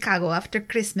from Chicago after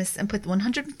Christmas and put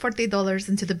 $140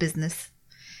 into the business.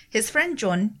 His friend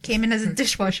John came in as a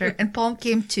dishwasher and Paul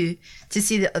came too to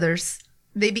see the others.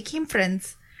 They became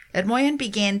friends. Ermoyan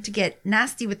began to get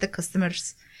nasty with the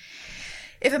customers.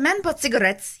 If a man bought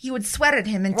cigarettes, he would swear at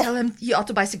him and tell him he ought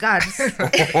to buy cigars.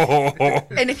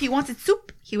 And if he wanted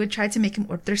soup, he would try to make him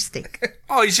order steak.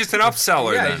 Oh, he's just an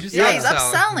upseller Yeah, then. he's just Yeah, he's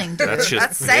upselling. upselling. Dude. That's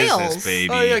just sales. business,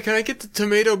 baby. Oh, yeah, can I get the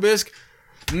tomato bisque?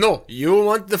 No, you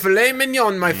want the filet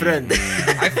mignon, my friend.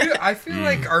 I feel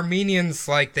like Armenians,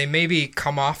 like, they maybe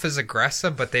come off as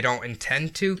aggressive, but they don't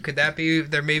intend to. Could that be,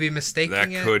 they're maybe mistaking That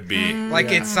it? could be.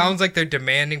 Like, it sounds like they're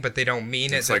demanding, but they don't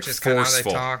mean it. It's That's like just kind of how they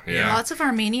forceful. talk. Yeah. Lots of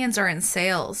Armenians are in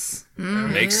sales.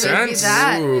 Makes Could be sense.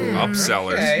 that.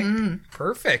 Upsellers. Okay,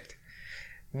 perfect.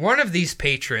 One of these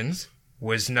patrons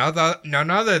was none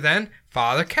other than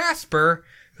Father Kaspar,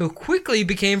 who quickly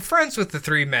became friends with the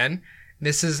three men.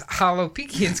 Mrs.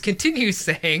 Holopigians continues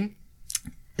saying,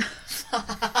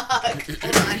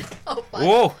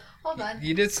 Whoa. Hold on.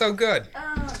 you did so good.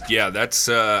 Yeah, that's,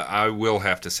 I will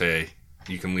have to say,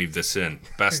 you can leave this in.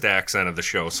 Best accent of the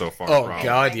show so far. Oh, probably.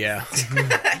 God, yeah.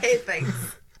 Hey,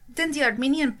 thanks. Then the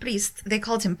Armenian priest, they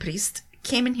called him priest,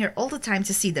 came in here all the time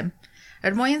to see them.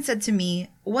 Ermoyan said to me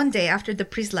one day after the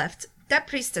priest left, that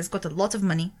priest has got a lot of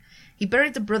money. He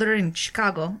buried the brother in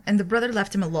Chicago, and the brother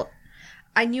left him a lot.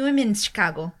 I knew him in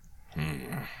Chicago.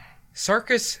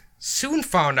 Sarkis soon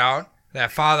found out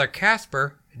that Father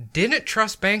Kaspar didn't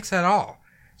trust banks at all.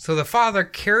 So the father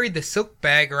carried the silk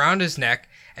bag around his neck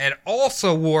and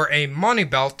also wore a money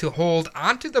belt to hold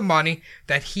onto the money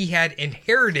that he had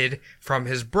inherited from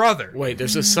his brother. Wait,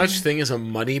 there's a such thing as a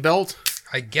money belt?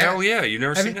 I guess. Hell yeah, you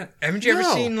never seen that? Haven't you ever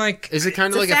No. seen, like... Is it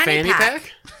kind of It's like a a fanny fanny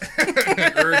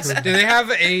pack? Do they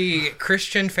have a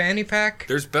Christian fanny pack?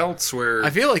 There's belts where I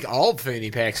feel like all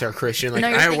fanny packs are Christian. Like, No,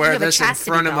 you're I thinking wear of a this in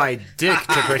chastity front of belt. my dick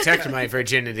to protect my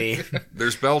virginity.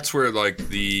 there's belts where like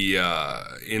the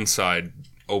inside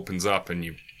opens up and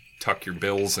you tuck your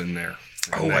bills in there.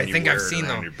 And Oh, then I you think wear I've it seen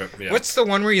around them. your yeah. What's the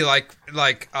one where you like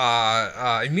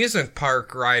amusement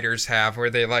park riders have, where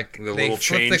they The they little flip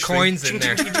change the thing? coins in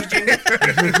there?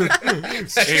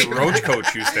 Hey, Roach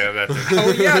Coach used to have that thing.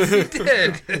 Oh yes,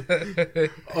 he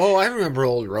did. Oh, I remember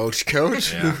old Roach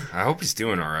Coach. Yeah, I hope he's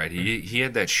doing all right. He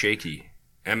had that shaky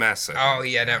MS. Oh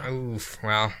yeah, that, oof.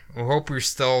 Well, we hope we're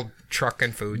still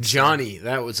trucking food. Johnny,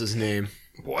 that was his name.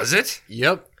 Was it?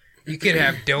 Yep. You could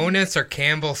have donuts or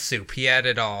Campbell's soup. He had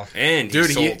it all. And he Dude,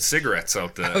 he- sold cigarettes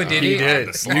out the. Oh, did He he? did.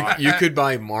 The slot. You could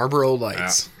buy Marlboro Yeah,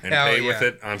 Lights. and Hell pay with yeah.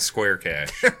 it on Square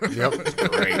Cash. Yep.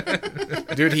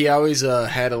 Great. Dude, he always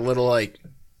had a little, like,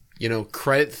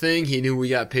 credit thing. He knew we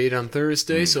got paid on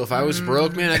Thursday, so if I was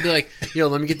broke, man, I'd be like, yo,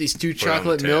 let me get these 2 it on the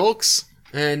chocolate tab. milks,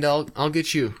 and I'll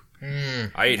get you. I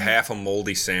ate half a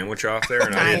moldy sandwich off there,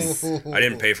 and Nice. I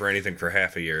didn't pay for anything for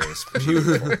half a year. It was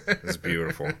beautiful. It was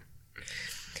beautiful.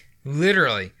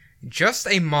 Literally, just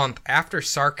a month after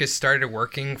Sarkis started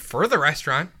working for the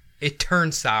restaurant, it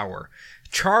turned sour.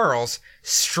 Charles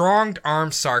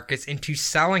strong-armed Sarkis into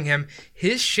selling him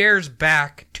his shares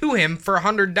back to him for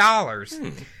 $100.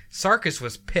 Sarkis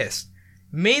was pissed,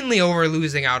 mainly over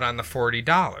losing out on the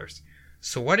 $40.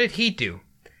 So what did he do?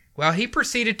 Well, he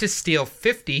proceeded to steal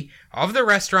 50 of the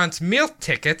restaurant's meal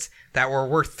tickets that were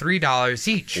worth $3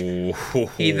 each.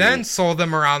 He then sold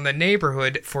them around the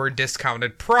neighborhood for a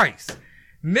discounted price.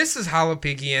 Mrs.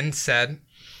 Halopigian said,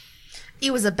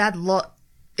 It was a bad lot.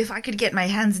 If I could get my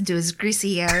hands into his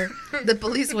greasy hair, the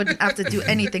police wouldn't have to do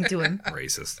anything to him.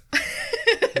 Racist.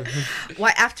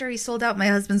 Why, after he sold out my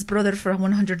husband's brother for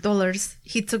 $100,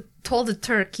 he told the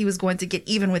Turk he was going to get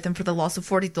even with him for the loss of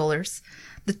 $40.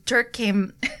 The Turk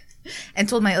came and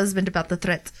told my husband about the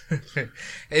threat.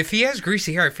 if he has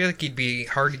greasy hair, I feel like he'd be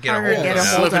hard to get Harder a to hold get of. a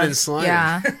hold Slipping of. and sliding.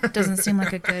 Yeah, doesn't seem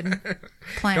like a good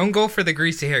plan. Don't go for the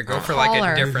greasy hair. Go for like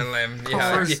Collar. a different limb.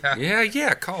 Collar.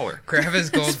 Yeah. Call her. Grab his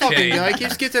gold Fucking chain. guy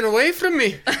keeps getting away from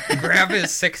me. Grab his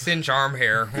 6-inch arm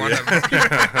hair. One of them.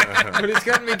 But he's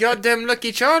got me goddamn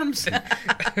Lucky Charms.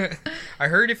 I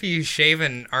heard if you shave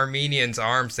an Armenian's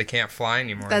arms, they can't fly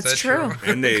anymore. Is That's that true.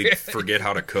 And they forget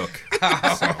how to cook.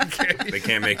 Oh, okay. They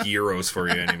can't make gyros for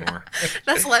you anymore.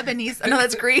 That's Lebanese. No,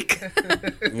 that's Greek.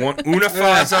 Una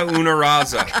faza, una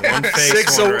raza. One face,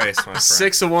 Six one of, race, my friend.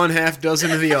 6 of one, half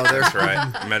dozen of the other. That's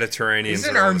right. Mediterraneans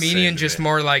Isn't are all the Armenian same just today.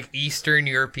 more like Eastern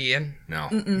European? No.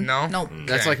 No? No.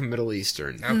 That's Okay. like Middle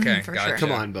Eastern. Okay, for gotcha. sure.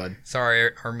 Come on, bud.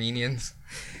 Sorry, Armenians.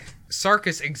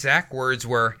 Sarkis' exact words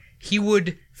were, he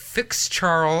would fix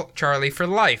Charlie for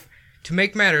life. To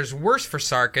make matters worse for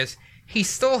Sarkis, he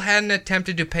still hadn't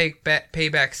attempted to pay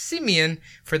back Simeon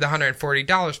for the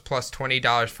 $140 plus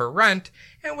 $20 for rent,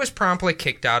 and was promptly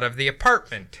kicked out of the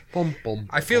apartment. Bum, bum.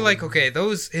 I feel like, okay,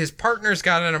 his partner's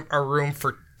got a room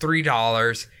for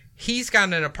 $3. He's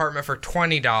got an apartment for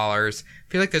 $20. I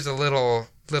feel like there's a little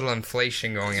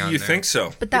inflation going on You there. think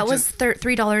so? But that was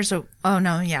 $3. Oh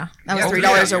no, yeah, that was Yeah,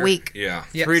 $3 yeah, a week. Yeah.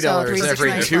 Yeah. $3 So every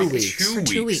 $3.69 2 for weeks. For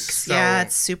 2 weeks. So- Yeah,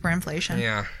 it's super inflation.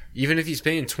 Yeah. Even if he's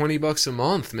paying $20 a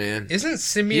month, man, Isn't he's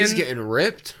Simeon getting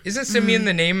ripped.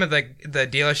 the name of the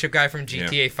dealership guy from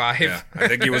GTA 5? Yeah. I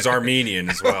think he was Armenian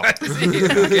as well.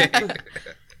 Okay.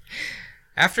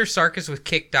 After Sarkis was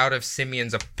kicked out of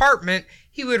Simeon's apartment,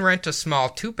 he would rent a small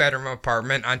 2-bedroom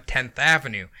apartment on 10th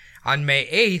Avenue. On May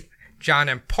 8th, John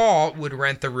and Paul would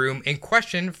rent the room in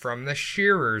question from the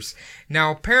Shearers.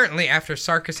 Now, apparently, after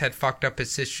Sarkis had fucked up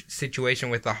his situation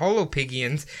with the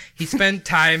Holopigians, he spent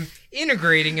time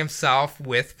integrating himself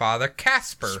with Father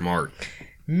Kaspar. Smart.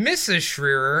 Mrs.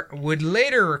 Shearer would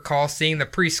later recall seeing the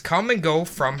priest come and go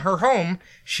from her home.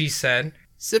 She said,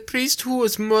 The priest who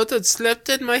was murdered slept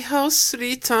at my house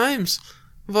 3 times.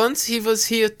 Once he was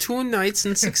here 2 nights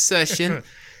in succession.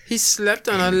 He slept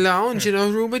on a lounge in a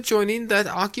room adjoining that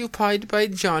occupied by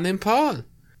John and Paul.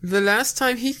 The last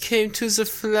time he came to the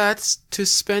flats to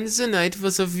spend the night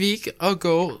was a week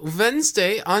ago,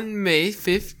 Wednesday on May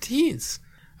 15th.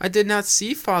 I did not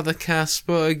see Father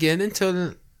Kaspar again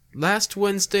until last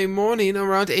Wednesday morning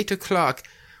around 8 o'clock,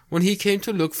 when he came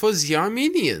to look for the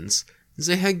Armenians.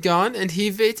 They had gone, and he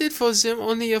waited for them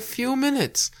only a few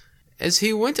minutes. As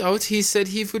he went out, he said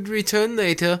he would return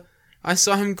later. I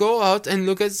saw him go out and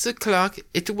look at the clock.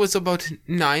 It was about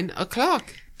 9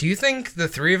 o'clock. Do you think the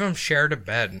three of them shared a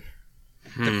bed?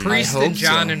 The priest I hope and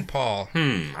John so. and Paul.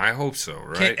 I hope so,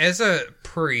 right? As a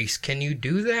priest, can you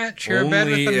do that? Share a bed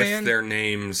with Only a if man? their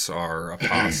names are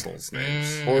apostles'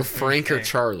 names. Or Frank or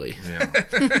Charlie. Yeah.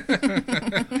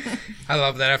 I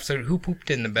love that episode. Who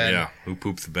pooped in the bed? Yeah. Who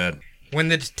pooped the bed? When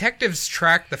the detectives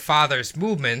tracked the father's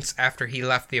movements after he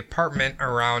left the apartment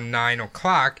around 9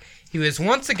 o'clock, he was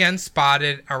once again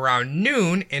spotted around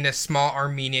noon in a small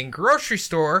Armenian grocery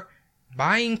store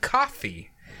buying coffee.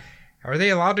 Are they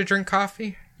allowed to drink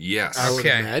coffee? Yes. I would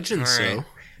Okay. imagine All so. right.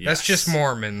 That's just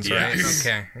Mormons, right? Yes.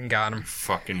 Okay, got him.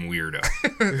 Fucking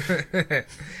weirdo.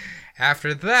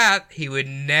 After that, he would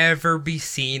never be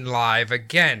seen live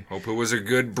again. Hope it was a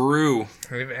good brew.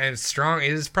 And strong,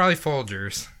 it is probably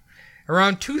Folgers.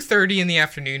 Around 2:30 in the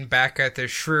afternoon, back at the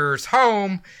Schreer's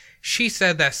home, she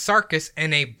said that Sarkis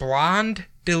and a blonde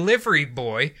delivery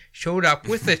boy showed up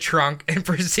with the trunk and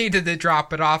proceeded to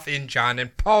drop it off in John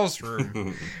and Paul's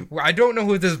room. Well, I don't know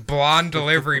who this blonde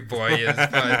delivery boy is,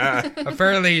 but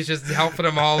apparently he's just helping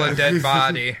them haul a dead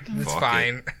body. It's Fuck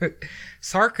fine.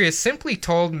 Sarkis simply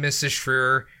told Mrs.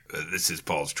 Schreer This is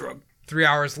Paul's truck. 3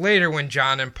 hours later, when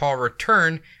John and Paul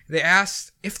returned, they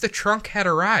asked if the trunk had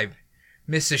arrived.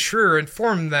 Mrs. Schreer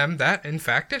informed them that, in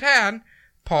fact, it had.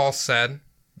 Paul said,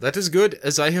 That is good,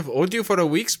 as I have owed you for a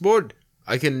week's board.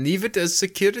 I can leave it as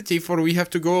security, for we have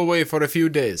to go away for a few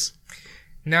days.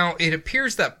 Now, it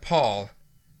appears that Paul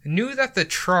knew that the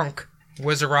trunk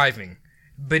was arriving,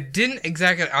 but didn't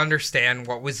exactly understand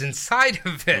what was inside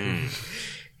of it.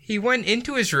 He went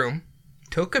into his room,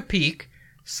 took a peek,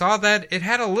 saw that it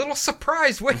had a little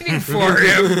surprise waiting for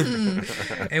him.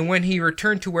 And when he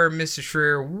returned to where Mrs.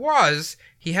 Schreer was,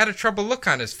 he had a troubled look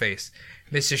on his face.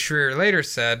 Mrs. Schreer later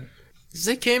said,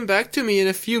 They came back to me in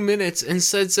a few minutes and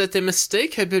said that a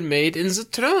mistake had been made in the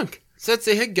trunk, that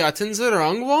they had gotten the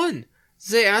wrong one.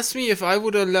 They asked me if I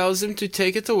would allow them to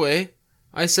take it away.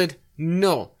 I said,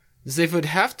 no. They would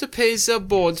have to pay their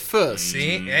board first.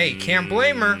 see, hey, can't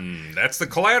blame her. That's the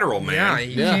collateral, man. Yeah,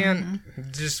 you Yeah. can't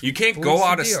just... You can't lose go the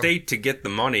out of deal. state to get the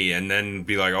money and then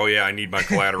be like, oh yeah, I need my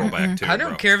collateral back too. I don't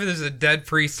bro. care if there's a dead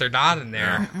priest or not in there.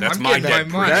 Yeah, that's I'm my getting dead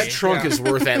my money. That trunk Yeah. is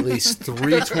worth at least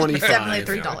 $3.25.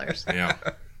 Definitely $3. Yeah.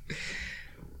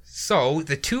 So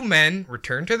the two men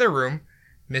returned to their room.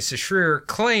 Mrs. Schreer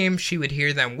claimed she would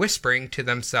hear them whispering to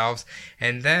themselves,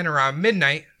 and then around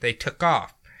midnight they took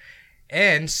off.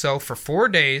 And so for 4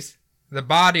 days, the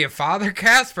body of Father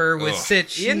Kaspar would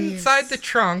sit inside the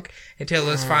trunk until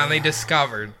it was finally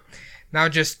discovered. Now,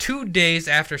 just 2 days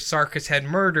after Sarkis had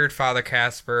murdered Father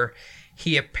Kaspar,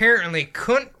 he apparently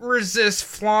couldn't resist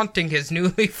flaunting his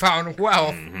newly found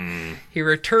wealth. He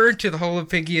returned to the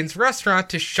Holopigians restaurant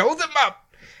to show them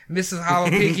up. Mrs.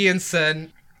 Holopigian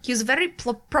said, He was very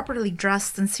properly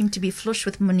dressed and seemed to be flush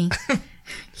with money.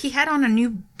 He had on a new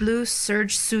blue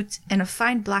serge suit and a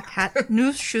fine black hat,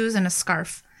 new shoes, and a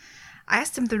scarf. I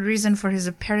asked him the reason for his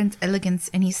apparent elegance,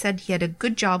 and he said he had a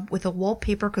good job with a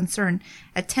wallpaper concern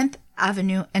at 10th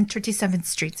Avenue and 37th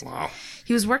Street. Wow.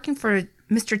 He was working for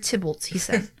Mr. Tybalt, he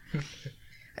said.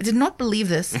 I did not believe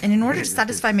this, and in order to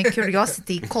satisfy my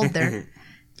curiosity, called there.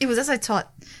 It was as I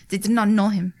thought. They did not know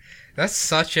him. that's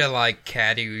such a,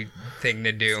 catty thing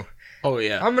to do. Oh,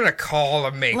 yeah. I'm gonna call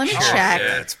and make Let me sure. check.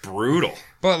 Yeah, it's brutal.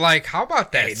 But, how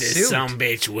about that suit?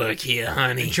 bitch work here,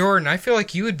 honey. Jordan, I feel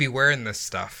like you would be wearing this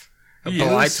stuff.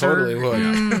 Oh, I totally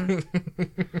would.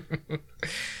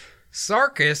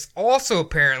 Sarkis also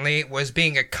apparently was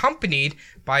being accompanied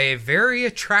by a very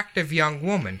attractive young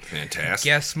woman. Fantastic.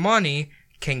 Guess money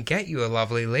can get you a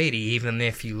lovely lady even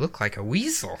if you look like a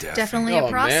weasel. Definitely Oh,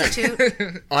 a man.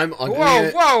 prostitute. I'm ugly.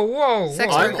 Whoa.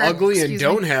 Sex I'm worker, ugly and excuse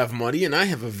don't me. have money, and I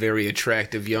have a very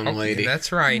attractive young lady.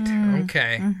 That's right.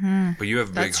 Okay. But you have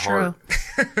a big That's heart.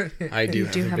 true. I do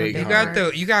do have a big You heart.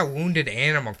 got you got wounded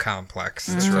animal complex.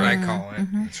 That's what I call it.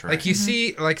 That's right. Like you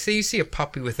see, say you see a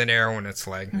puppy with an arrow in its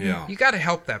leg. Yeah. You got to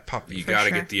help that puppy. you got to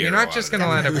sure. get the You're arrow not out just of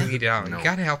gonna there. let it bleed out. You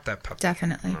got to help that puppy.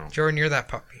 Definitely. Jordan, you're that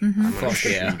puppy. I'm gonna Fuck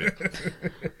yeah. shoot it.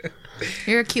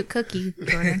 You're a cute cookie,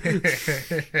 Jordan.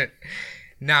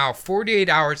 Now, 48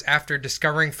 hours after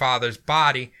discovering Father's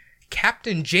body,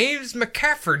 Captain James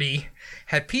McCafferty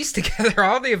had pieced together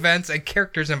all the events and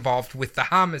characters involved with the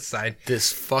homicide.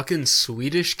 This fucking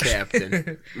Swedish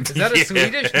captain. Is that a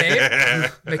Swedish name?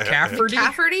 McCafferty?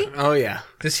 Cafferty? Oh, yeah.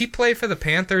 Does he play for the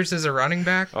Panthers as a running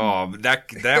back? Oh, that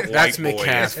white That's boy is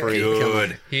McCaffrey.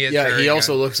 good. He is Yeah, very he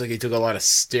also good. looks like he took a lot of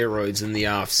steroids in the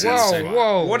off-season.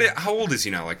 Whoa. How old is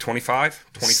he now? Like 25?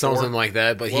 24? Something like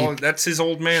that, but Well, that's his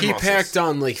old man he muscles. packed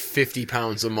on like 50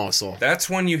 pounds of muscle. That's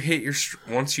when you hit your...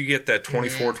 Once you get that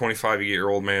 24, 25, you get your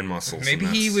old man muscles. Maybe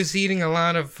and he that's- was eating a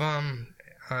lot of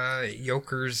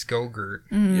Yokers Gogurt.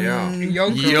 Yeah.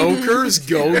 Yokers,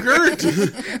 Gogurt,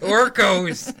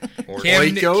 Orcos.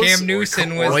 Cam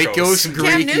Newton was Oikos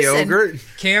Greek Newton. yogurt.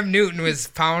 Cam Newton was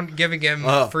found giving him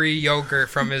free yogurt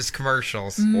from his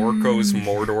commercials. Orcos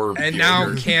Mordor. And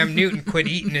now Cam Newton quit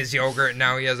eating his yogurt, and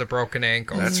now he has a broken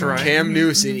ankle. That's right. Cam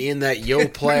Newton in that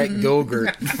Yoplait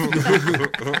Gogurt.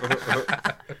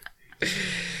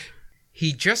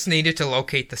 He just needed to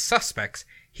locate the suspects.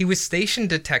 He was stationed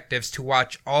detectives to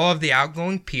watch all of the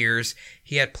outgoing piers.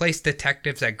 He had placed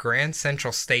detectives at Grand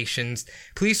Central stations.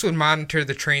 Police would monitor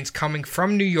the trains coming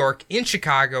from New York in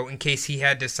Chicago in case he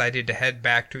had decided to head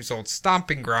back to his old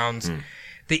stomping grounds.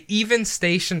 They even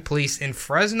stationed police in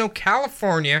Fresno,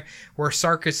 California, where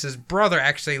Sarkis's brother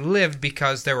actually lived,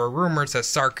 because there were rumors that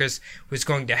Sarkis was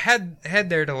going to head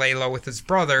there to lay low with his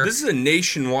brother. This is a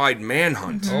nationwide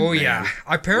manhunt. Oh, yeah.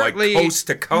 Apparently, like coast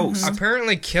to coast.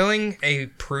 Apparently, killing a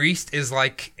priest is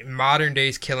like modern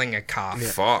days killing a cop.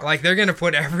 Fuck. Like, they're going to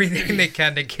put everything they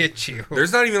can to get you.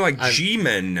 There's not even like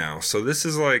G-men now, so this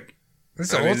is like...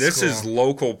 This is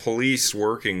local police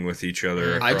working with each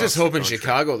other. I just hope in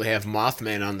Chicago they have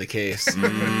Mothman on the case.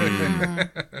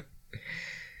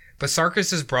 But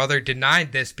Sarkis's brother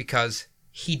denied this because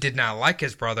he did not like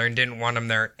his brother and didn't want him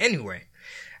there anyway.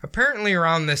 Apparently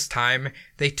around this time,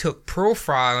 they took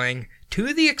profiling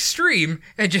to the extreme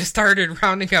and just started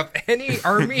rounding up any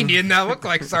Armenian that looked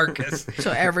like Sarkis.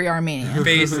 So every Armenian.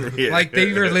 Basically. Yeah. Like,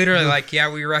 they were literally like, yeah,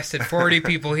 we arrested 40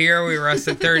 people here, we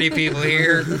arrested 30 people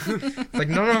here. Like,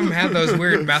 none of them had those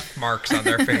weird meth marks on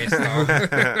their face,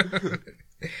 though.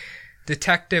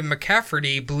 Detective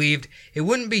McCafferty believed it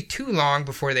wouldn't be too long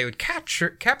before they would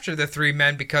capture the three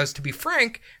men because, to be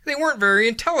frank, they weren't very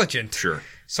intelligent. Sure.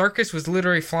 Sarkis was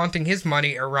literally flaunting his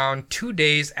money around 2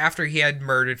 days after he had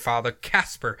murdered Father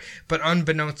Kaspar, but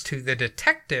unbeknownst to the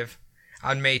detective,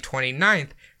 on May 29th,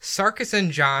 Sarkis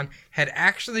and John had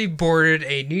actually boarded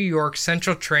a New York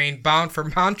Central train bound for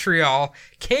Montreal,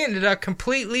 Canada,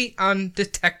 completely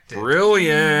undetected.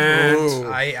 Brilliant.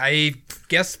 I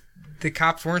guess the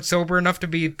cops weren't sober enough to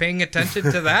be paying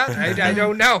attention to that. I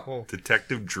don't know.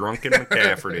 Detective Drunken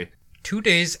McCafferty. 2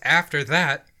 days after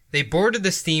that, they boarded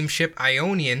the steamship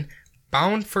Ionian,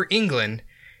 bound for England.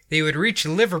 They would reach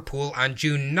Liverpool on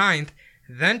June 9th,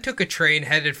 then took a train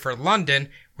headed for London,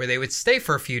 where they would stay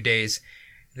for a few days.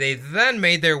 They then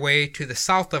made their way to the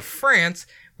south of France,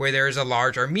 where there is a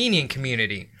large Armenian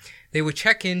community. They would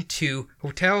check into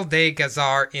Hotel des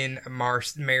Gazards in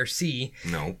Marseille.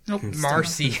 No. Nope.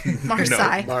 Marseille.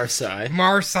 Marseille.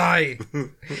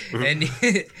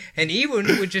 And even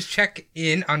would just check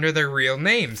in under their real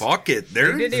names. Fuck it. They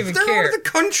didn't even they're care. out of the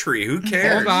country. Who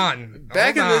cares? Hold on.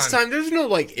 Back in this time, there's no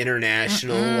like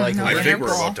international like. no, I think we're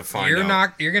Interpol. about to find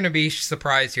out. You're gonna be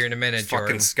surprised here in a minute, Fucking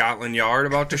Jordan. Scotland Yard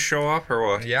about to show up or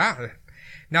what? Yeah.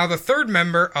 Now, the third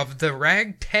member of the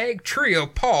ragtag trio,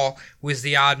 Paul, was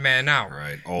the odd man out.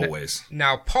 Right, always.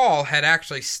 Now, Paul had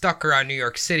actually stuck around New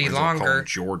York City Might as well call longer. him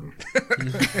Jordan.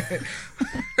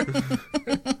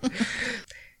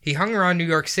 He hung around New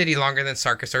York City longer than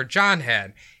Sarkis or John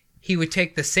had. He would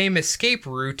take the same escape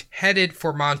route headed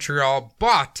for Montreal,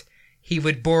 but he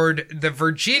would board the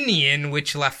Virginian,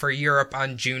 which left for Europe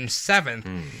on June 7th.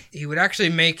 He would actually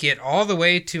make it all the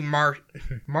way to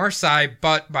Marseille,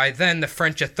 but by then the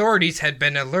French authorities had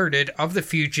been alerted of the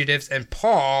fugitives, and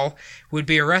Paul would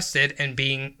be arrested and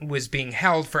was being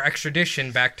held for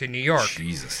extradition back to New York.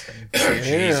 Jesus.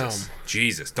 Damn.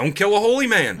 Jesus. Don't kill a holy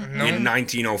man in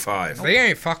 1905. They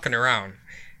ain't fucking around.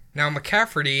 Now,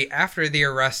 McCafferty, after the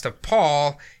arrest of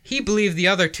Paul, he believed the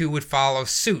other two would follow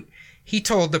suit. He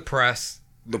told the press,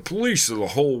 The police of the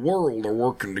whole world are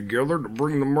working together to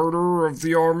bring the murderer of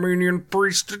the Armenian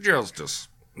priest to justice.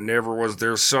 Never was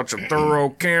there such a thorough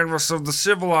canvass of the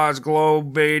civilized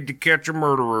globe made to catch a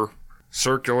murderer.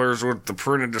 Circulars with the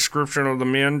printed description of the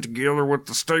men, together with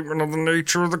the statement of the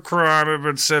nature of the crime, have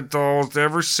been sent to almost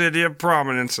every city of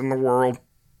prominence in the world,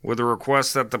 with a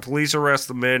request that the police arrest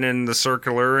the men in the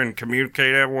circular and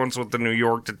communicate at once with the New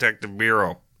York Detective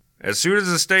Bureau. As soon as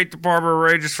the State Department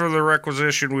arranges for the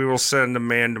requisition, we will send a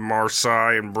man to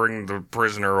Marseille and bring the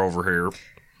prisoner over here.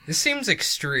 this seems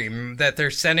extreme that they're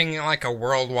sending like a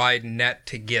worldwide net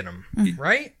to get him,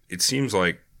 right? It seems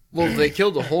like, Well, they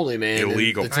killed a holy man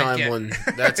Illegal. at the time when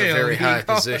that's a very high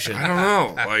Illegal. position. I don't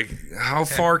know, like, how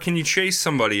far can you chase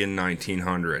somebody in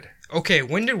 1900? Okay,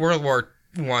 when did World War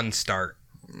I start?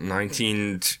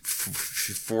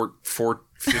 1915.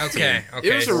 Okay.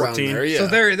 It was around 14. there,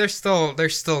 yeah. So they're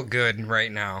still good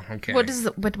right now. Okay. What does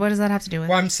that have to do with?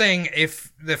 Well, I'm saying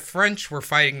if the French were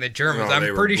fighting the Germans, No, I'm they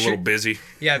were pretty a sure. little busy.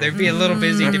 Yeah, they'd be a little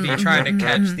busy to be trying to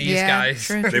catch these Yeah, guys.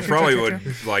 true, They true, probably true, would,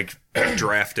 true, like,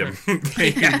 draft him. He'd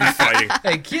be fighting.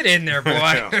 Hey, get in there,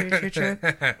 boy. true, true.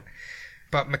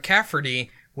 But McCafferty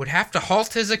would have to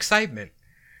halt his excitement.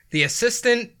 The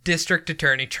assistant district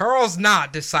attorney, Charles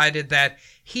Knott, decided that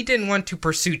he didn't want to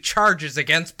pursue charges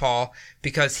against Paul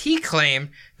because he claimed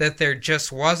that there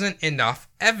just wasn't enough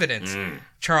evidence.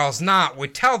 Charles Knott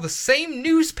would tell the same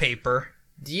newspaper,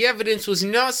 The evidence was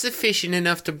not sufficient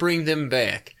enough to bring them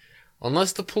back.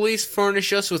 Unless the police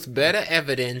furnish us with better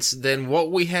evidence than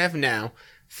what we have now,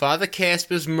 Father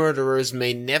Kaspar's murderers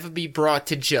may never be brought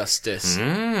to justice.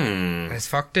 as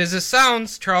fucked as it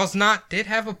sounds, Charles Knott did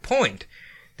have a point.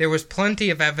 There was plenty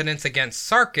of evidence against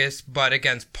Sarkis, but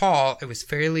against Paul, it was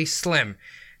fairly slim.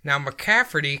 Now,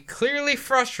 McCafferty, clearly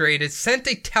frustrated, sent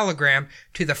a telegram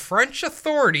to the French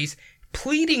authorities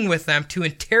pleading with them to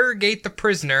interrogate the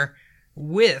prisoner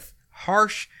with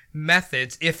harsh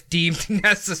methods if deemed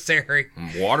necessary.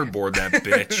 Waterboard that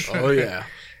bitch. Oh, yeah.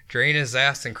 Drain his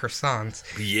ass in croissants.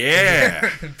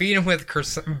 Yeah. Beat him with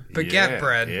baguette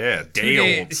bread. Yeah, 2 day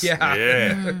days- olds. yeah.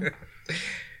 Yeah.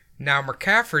 Now,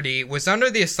 McCafferty was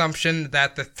under the assumption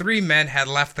that the three men had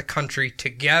left the country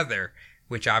together,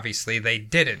 which obviously they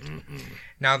didn't.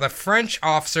 Now, the French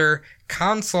officer,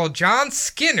 Consul John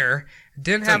Skinner,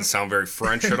 didn't Doesn't have... sound very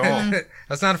French at all.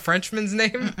 That's not a Frenchman's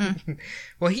name?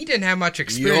 Well, he didn't have much Your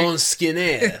experience. skin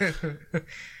air.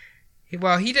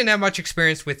 Well, he didn't have much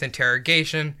experience with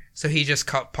interrogation, so he just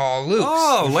cut Paul loose.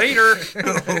 Oh, later.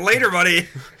 Later, buddy.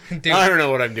 Dude, I don't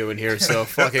know what I'm doing here, so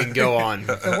fucking go on.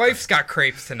 the wife's got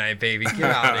crepes tonight, baby. Get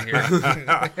out of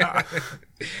here.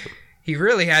 He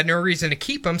really had no reason to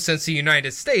keep him since the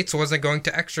United States wasn't going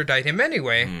to extradite him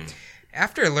anyway.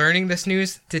 After learning this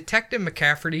news, Detective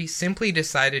McCafferty simply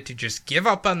decided to just give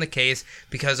up on the case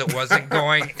because it wasn't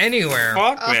going anywhere.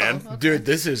 Fuck, man. Dude,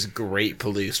 this is great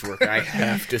police work, I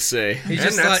have to say. He And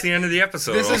just that's like, the end of the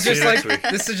episode. this I'll is see just you next like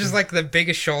week. this is just like the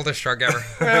biggest shoulder shrug ever.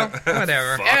 Well,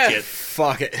 whatever.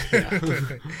 Fuck it. Fuck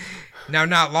it. Now,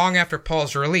 not long after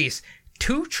Paul's release,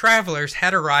 two travelers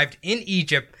had arrived in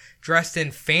Egypt dressed in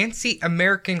fancy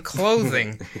American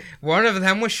clothing. One of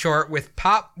them was short with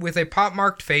a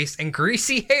pock-marked face and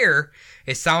greasy hair.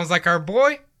 It sounds like our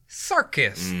boy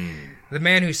Sarkis. The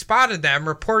man who spotted them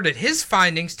reported his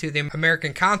findings to the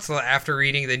American consulate after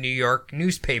reading the New York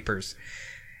newspapers.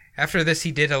 After this,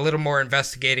 he did a little more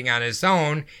investigating on his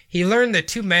own. He learned the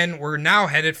two men were now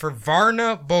headed for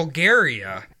Varna,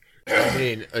 Bulgaria. I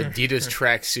mean, Adidas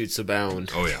tracksuits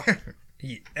abound. Oh,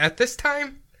 yeah. At this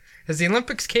time? Has the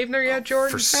Olympics came there yet,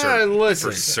 Jordan? For certain. listen.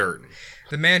 For certain.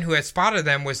 The man who had spotted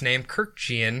them was named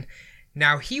Kirkjian.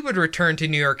 Now, he would return to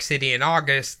New York City in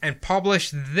August and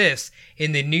publish this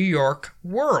in the New York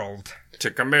World. To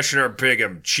Commissioner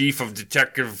Bigham, Chief of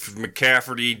Detective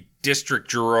McCafferty, District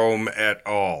Jerome et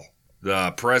al.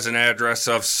 The present address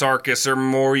of Sarkis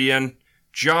Ermoyan,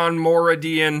 John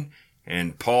Moradian,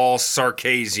 and Paul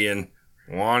Sarkisian,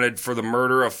 wanted for the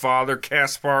murder of Father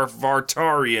Kaspar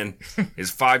Vartarian,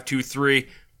 is 523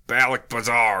 Balak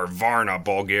Bazaar, Varna,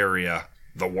 Bulgaria,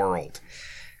 the world.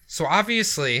 So,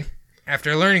 obviously,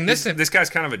 after learning this... This guy's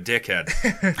kind of a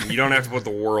dickhead. You don't have to put the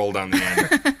world on the end.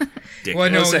 Dickhead. Well,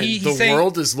 no, Listen, he's the saying-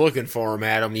 world is looking for him,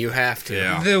 Adam. You have to.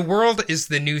 Yeah. The World is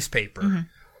the newspaper.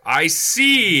 I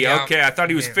see. Yeah. Okay, I thought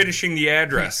he was finishing the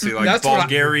address. See, like That's what I-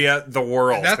 Bulgaria, the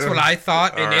world. That's what I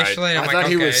thought All right. initially. And I I'm thought like,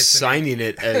 he okay, was it's signing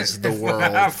it as the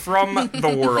world. From the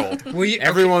world. Will you,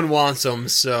 Everyone wants them,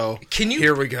 so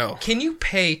here we go. Can you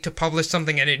pay to publish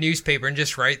something in a newspaper and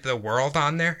just write the world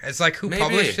on there? It's like, who Maybe.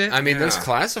 published it? I mean, there's Yeah.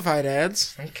 classified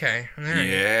ads. Okay. All right.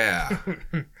 Yeah.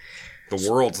 The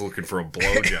world's looking for a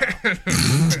blowjob.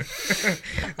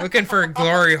 Looking for a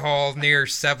glory hole near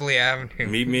Sibley Avenue.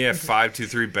 Meet me at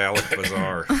 523 Balak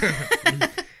Bazaar.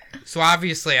 So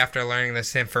obviously, after learning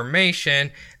this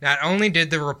information, not only did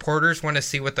the reporters want to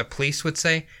see what the police would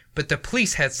say, but the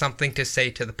police had something to say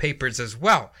to the papers as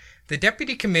well. The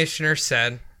deputy commissioner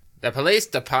said, The police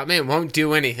department won't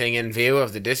do anything in view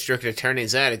of the district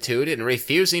attorney's attitude in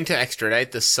refusing to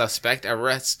extradite the suspect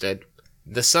arrested.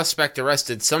 The suspect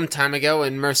arrested some time ago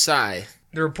in Marseille.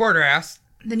 the reporter asked,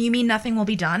 Then you mean nothing will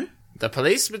be done? The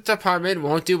police department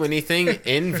won't do anything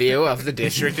in view of the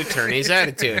district attorney's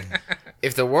attitude.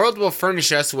 If the world will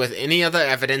furnish us with any other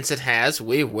evidence it has,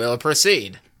 we will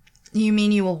proceed. You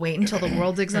mean you will wait until the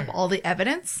world digs up all the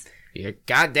evidence? You're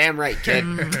goddamn right, kid.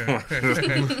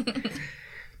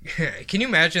 can you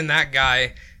imagine that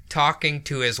guy talking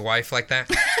to his wife like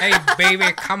that. Hey, baby,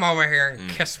 come over here and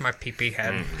kiss my pee-pee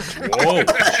head. Whoa,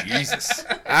 Jesus.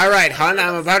 All right, hon,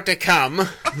 I'm about to come.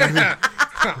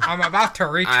 I'm about to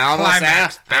reach I almost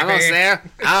climax, there. baby. Almost there.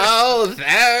 Oh,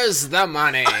 there's the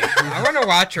money. I want to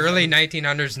watch early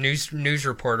 1900s news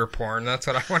reporter porn. That's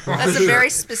what I want to watch. That's a very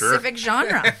specific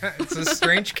genre. It's a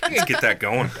strange kink. Let's get that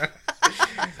going.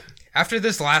 After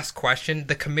this last question,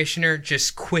 the commissioner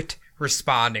just quit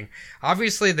responding.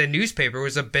 Obviously, the newspaper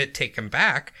was a bit taken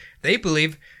back. They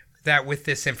believe that with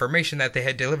this information that they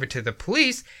had delivered to the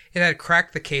police, it had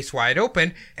cracked the case wide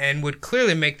open and would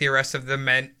clearly make the arrest of the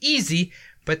men easy,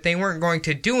 but they weren't going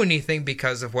to do anything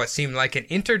because of what seemed like an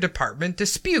interdepartment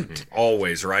dispute.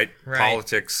 Always, right? Right.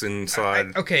 Politics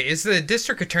inside. Okay, is the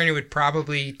district attorney would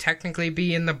probably technically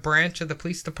be in the branch of the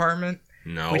police department?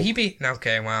 No. Would he be?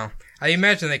 Okay, well, I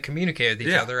imagine they communicate with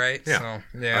each other, right? Yeah.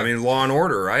 So, yeah. I mean, law and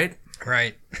order, right?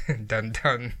 Right. Dun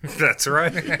dun. That's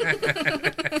right.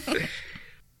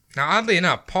 Now, oddly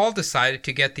enough, Paul decided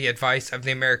to get the advice of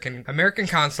the American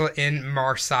consulate in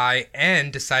Marseille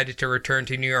and decided to return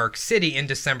to New York City in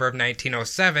December of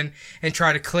 1907 and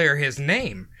try to clear his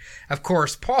name. Of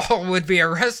course, Paul would be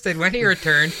arrested when he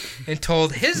returned and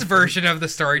told his version of the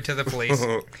story to the police.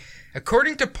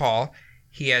 According to Paul,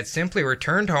 he had simply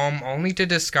returned home only to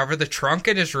discover the trunk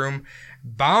in his room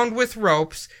bound with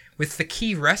ropes with the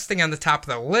key resting on the top of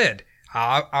the lid.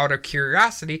 Out of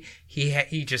curiosity,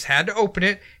 he just had to open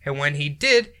it, and when he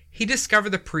did, he discovered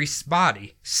the priest's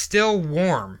body, still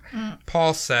warm.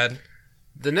 Paul said,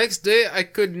 The next day, I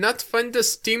could not find a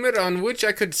steamer on which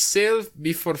I could sail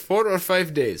before 4 or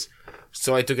 5 days.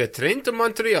 So I took a train to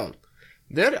Montreal.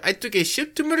 There, I took a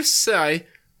ship to Marseille,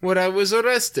 where I was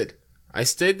arrested. I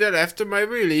stayed there after my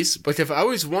release, but have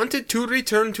always wanted to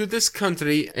return to this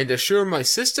country and assure my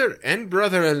sister and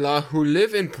brother-in-law who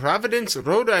live in Providence,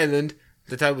 Rhode Island,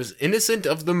 that I was innocent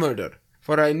of the murder.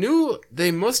 For I knew they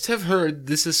must have heard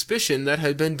the suspicion that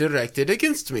had been directed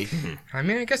against me. I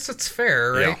mean, I guess that's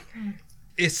fair, right? Yeah.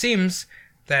 It seems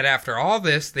that after all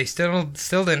this, they still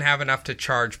didn't have enough to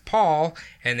charge Paul,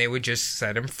 and they would just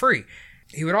set him free.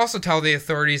 He would also tell the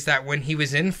authorities that when he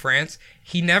was in France,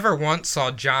 he never once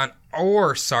saw John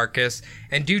or Sarkis,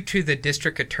 and due to the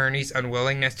district attorney's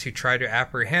unwillingness to try to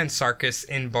apprehend Sarkis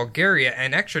in Bulgaria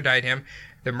and extradite him,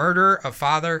 the murderer of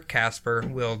Father Kaspar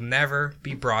will never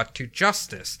be brought to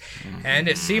justice. And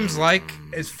it seems like,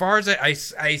 as far as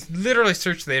I literally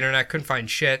searched the internet, couldn't find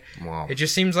shit. Wow. It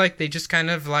just seems like they just kind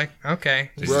of like,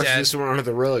 okay, he's Rush dead. this one under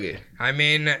the rug. I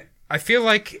mean, I feel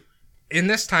like in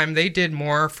this time they did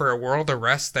more for a world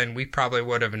arrest than we probably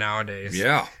would have nowadays.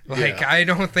 Yeah. Like, I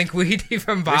don't think we'd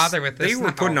even bother with this. They were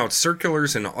now. putting out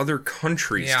circulars in other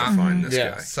countries Yeah. to find this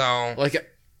Yeah. guy. So, Like,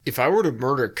 if I were to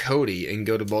murder Cody and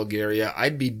go to Bulgaria,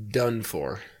 I'd be done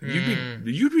for.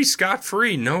 You'd be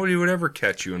scot-free. Nobody would ever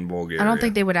catch you in Bulgaria. I don't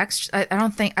think they would I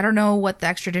don't know what the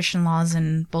extradition laws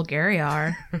in Bulgaria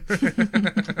are.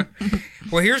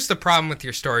 well, here's the problem with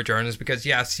your story, Jordan, is because,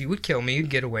 yes, you would kill me, you'd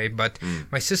get away, but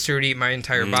my sister would eat my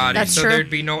entire body, That's so true. there'd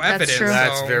be no That's evidence. true.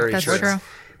 That's so very That's true. true.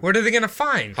 What are they going to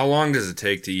find? How long does it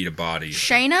take to eat a body?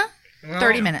 Shayna,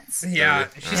 30 minutes. Yeah,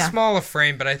 she's Yeah. small of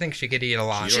frame, but I think she could eat a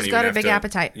lot. You don't She's even got a have big to-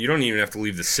 appetite. You don't even have to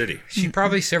leave the city. She'd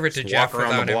probably serve it to Jeff walk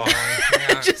around without the him block. knowing.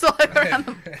 Yeah. Just walk around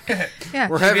the... Yeah.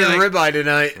 We're having like- ribeye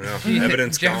tonight. Yeah,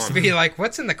 evidence Jeff's gone. be like,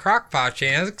 what's in the crock pot,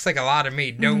 Shane? That looks like a lot of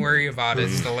meat. Don't worry about it.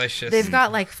 It's delicious. They've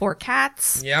got like 4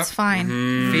 cats. Yep. It's fine.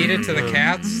 Feed it to the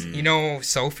cats. You know,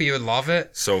 Sophie would love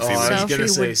it. Sophie Oh, I was Sophie gonna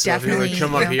say would Sophie would definitely-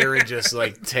 come up here and just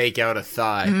like take out a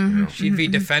thigh. She'd be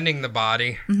defending the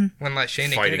body. Wouldn't let Shayna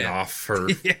get fighting it. off her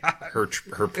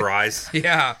her prize.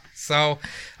 Yeah. So,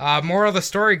 moral of the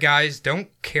story, guys, don't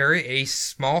carry a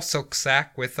small silk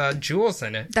sack with jewels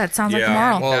in it. That sounds like Yeah.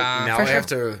 a moral. Well, now for I sure. have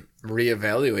to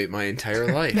reevaluate my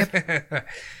entire life.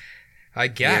 I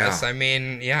guess. Yeah. I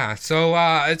mean, yeah. So,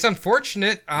 it's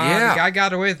unfortunate. Yeah. The guy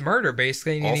got away with murder,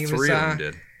 basically. And All he three was, of them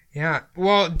did. Yeah.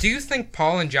 Well, do you think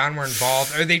Paul and John were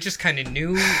involved? Or they just kind of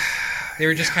knew? They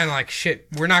were just kind of like, shit,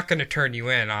 we're not going to turn you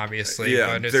in, obviously.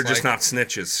 Yeah, but it's they're just like- not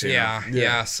snitches. you Yeah, know?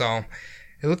 yeah. So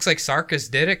it looks like Sarkis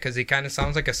did it because he kind of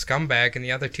sounds like a scumbag, and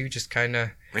the other two just kind of,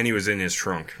 And he was in his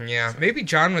trunk. yeah. Maybe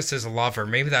John was his lover.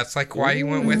 Maybe that's like why he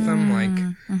went with him.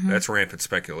 Like, That's rampant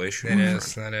speculation. it my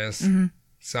is. friend. That is.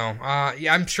 So,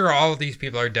 yeah, I'm sure all of these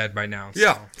people are dead by now. so.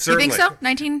 Yeah, You certainly. think so?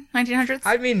 1900s?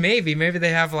 I mean, maybe they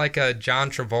have like a John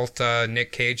Travolta,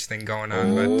 Nick Cage thing going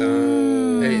on,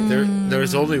 Hey,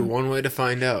 there's only one way to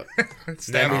find out. but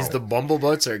That means the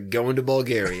Bumblebutts are going to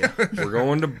Bulgaria. We're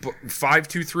going to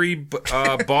 523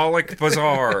 Bollock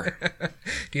Bazaar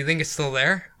do you think it's still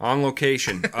there? on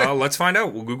location. Let's find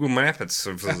out. We'll Google Map it.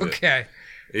 Okay.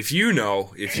 If you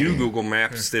Google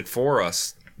Maps it for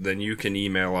us, then you can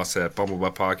email us at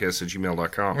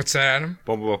bumblebuttpodcast@gmail.com. What's that, Adam?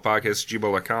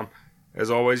 bumblebuttpodcast@gmail.com. As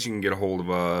always, you can get a hold of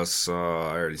us. I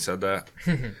already said that.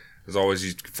 As always,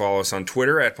 you can follow us on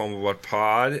Twitter at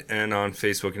bumblebuttpod and on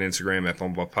Facebook and Instagram at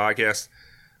bumblebuttpodcast.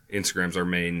 Instagram's our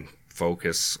main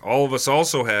focus. All of us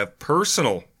also have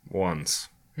personal ones.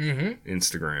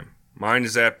 Instagram. Mine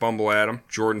is at bumbleadam.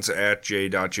 Jordan's at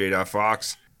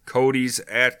j.j.fox. Cody's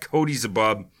at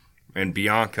cody'sabub. And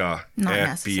Bianca Not at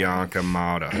necessary. Bianca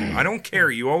Mata. I don't care.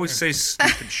 You always say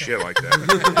stupid shit like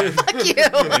that. Fuck you.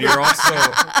 And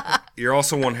you're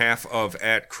also one half of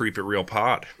at Creep It Real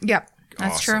Pod. Yep,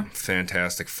 that's Awesome. true.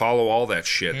 Fantastic. Follow all that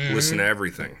shit. Listen to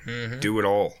everything. Do it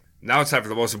all. Now it's time for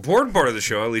the most important part of the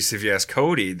show, at least if you ask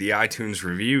Cody, the iTunes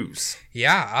reviews.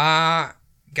 Yeah,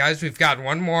 guys, we've got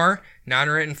one more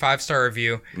non-written 5-star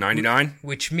review. 99?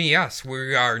 Which we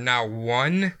are now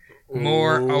one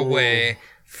more away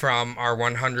from our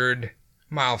 100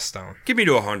 milestone. Give me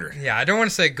to 100. Yeah, I don't want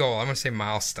to say goal. I'm going to say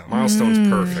milestone. Milestone's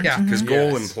perfect. Yeah. Because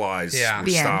goal Yes. implies Yeah. we're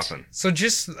The end. stopping. So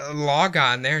just log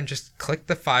on there and just click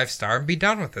the 5-star and be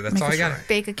done with it. That's all I got.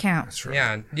 Fake account. That's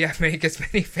right. Yeah, make as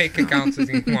many fake accounts as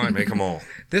you want. Make them all.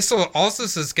 This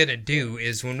is going to do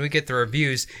is when we get the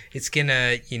reviews, it's going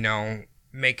to,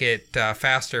 make it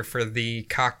faster for the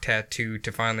cock tattoo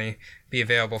to finally be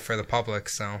available for the public.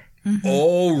 So,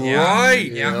 All yeah. right.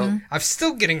 Yeah. I'm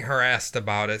still getting harassed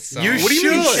about it. So. You What do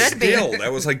you mean should be. still?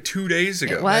 That was like 2 days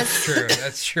ago. It was. That's true.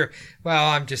 That's true. Well,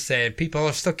 I'm just saying, people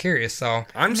are still curious, so.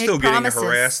 I'm Make still getting promises.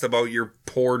 harassed about your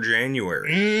poor January.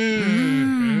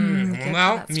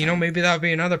 Well, that's fine. maybe that'll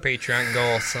be another Patreon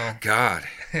goal, so. God,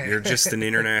 you're just an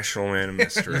international man of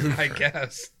mystery. I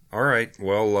guess. All right.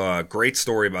 Well, great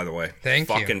story, by the way. Thank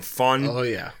you. Fucking fun. Oh,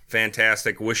 yeah.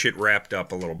 Fantastic. Wish it wrapped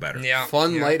up a little better. Yeah.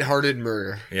 Fun, lighthearted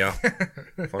murder. Yeah.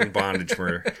 Fun bondage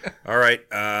murder. All right.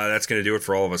 That's going to do it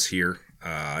for all of us here.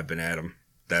 I've been Adam.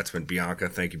 That's been Bianca.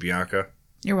 Thank you, Bianca.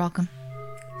 You're welcome.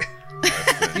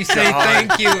 You say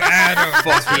thank you, Adam.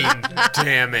 Fucking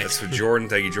damn it. That's for Jordan.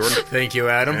 Thank you, Jordan. Thank you,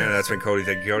 Adam. And that's been Cody.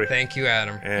 Thank you, Cody. Thank you,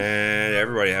 Adam. And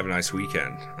everybody have a nice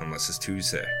weekend, unless it's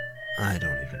Tuesday. I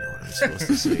don't even know what I'm supposed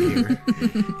to say here.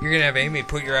 You're going to have Amy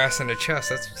put your ass on the chest.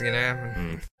 That's what's going to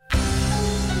happen.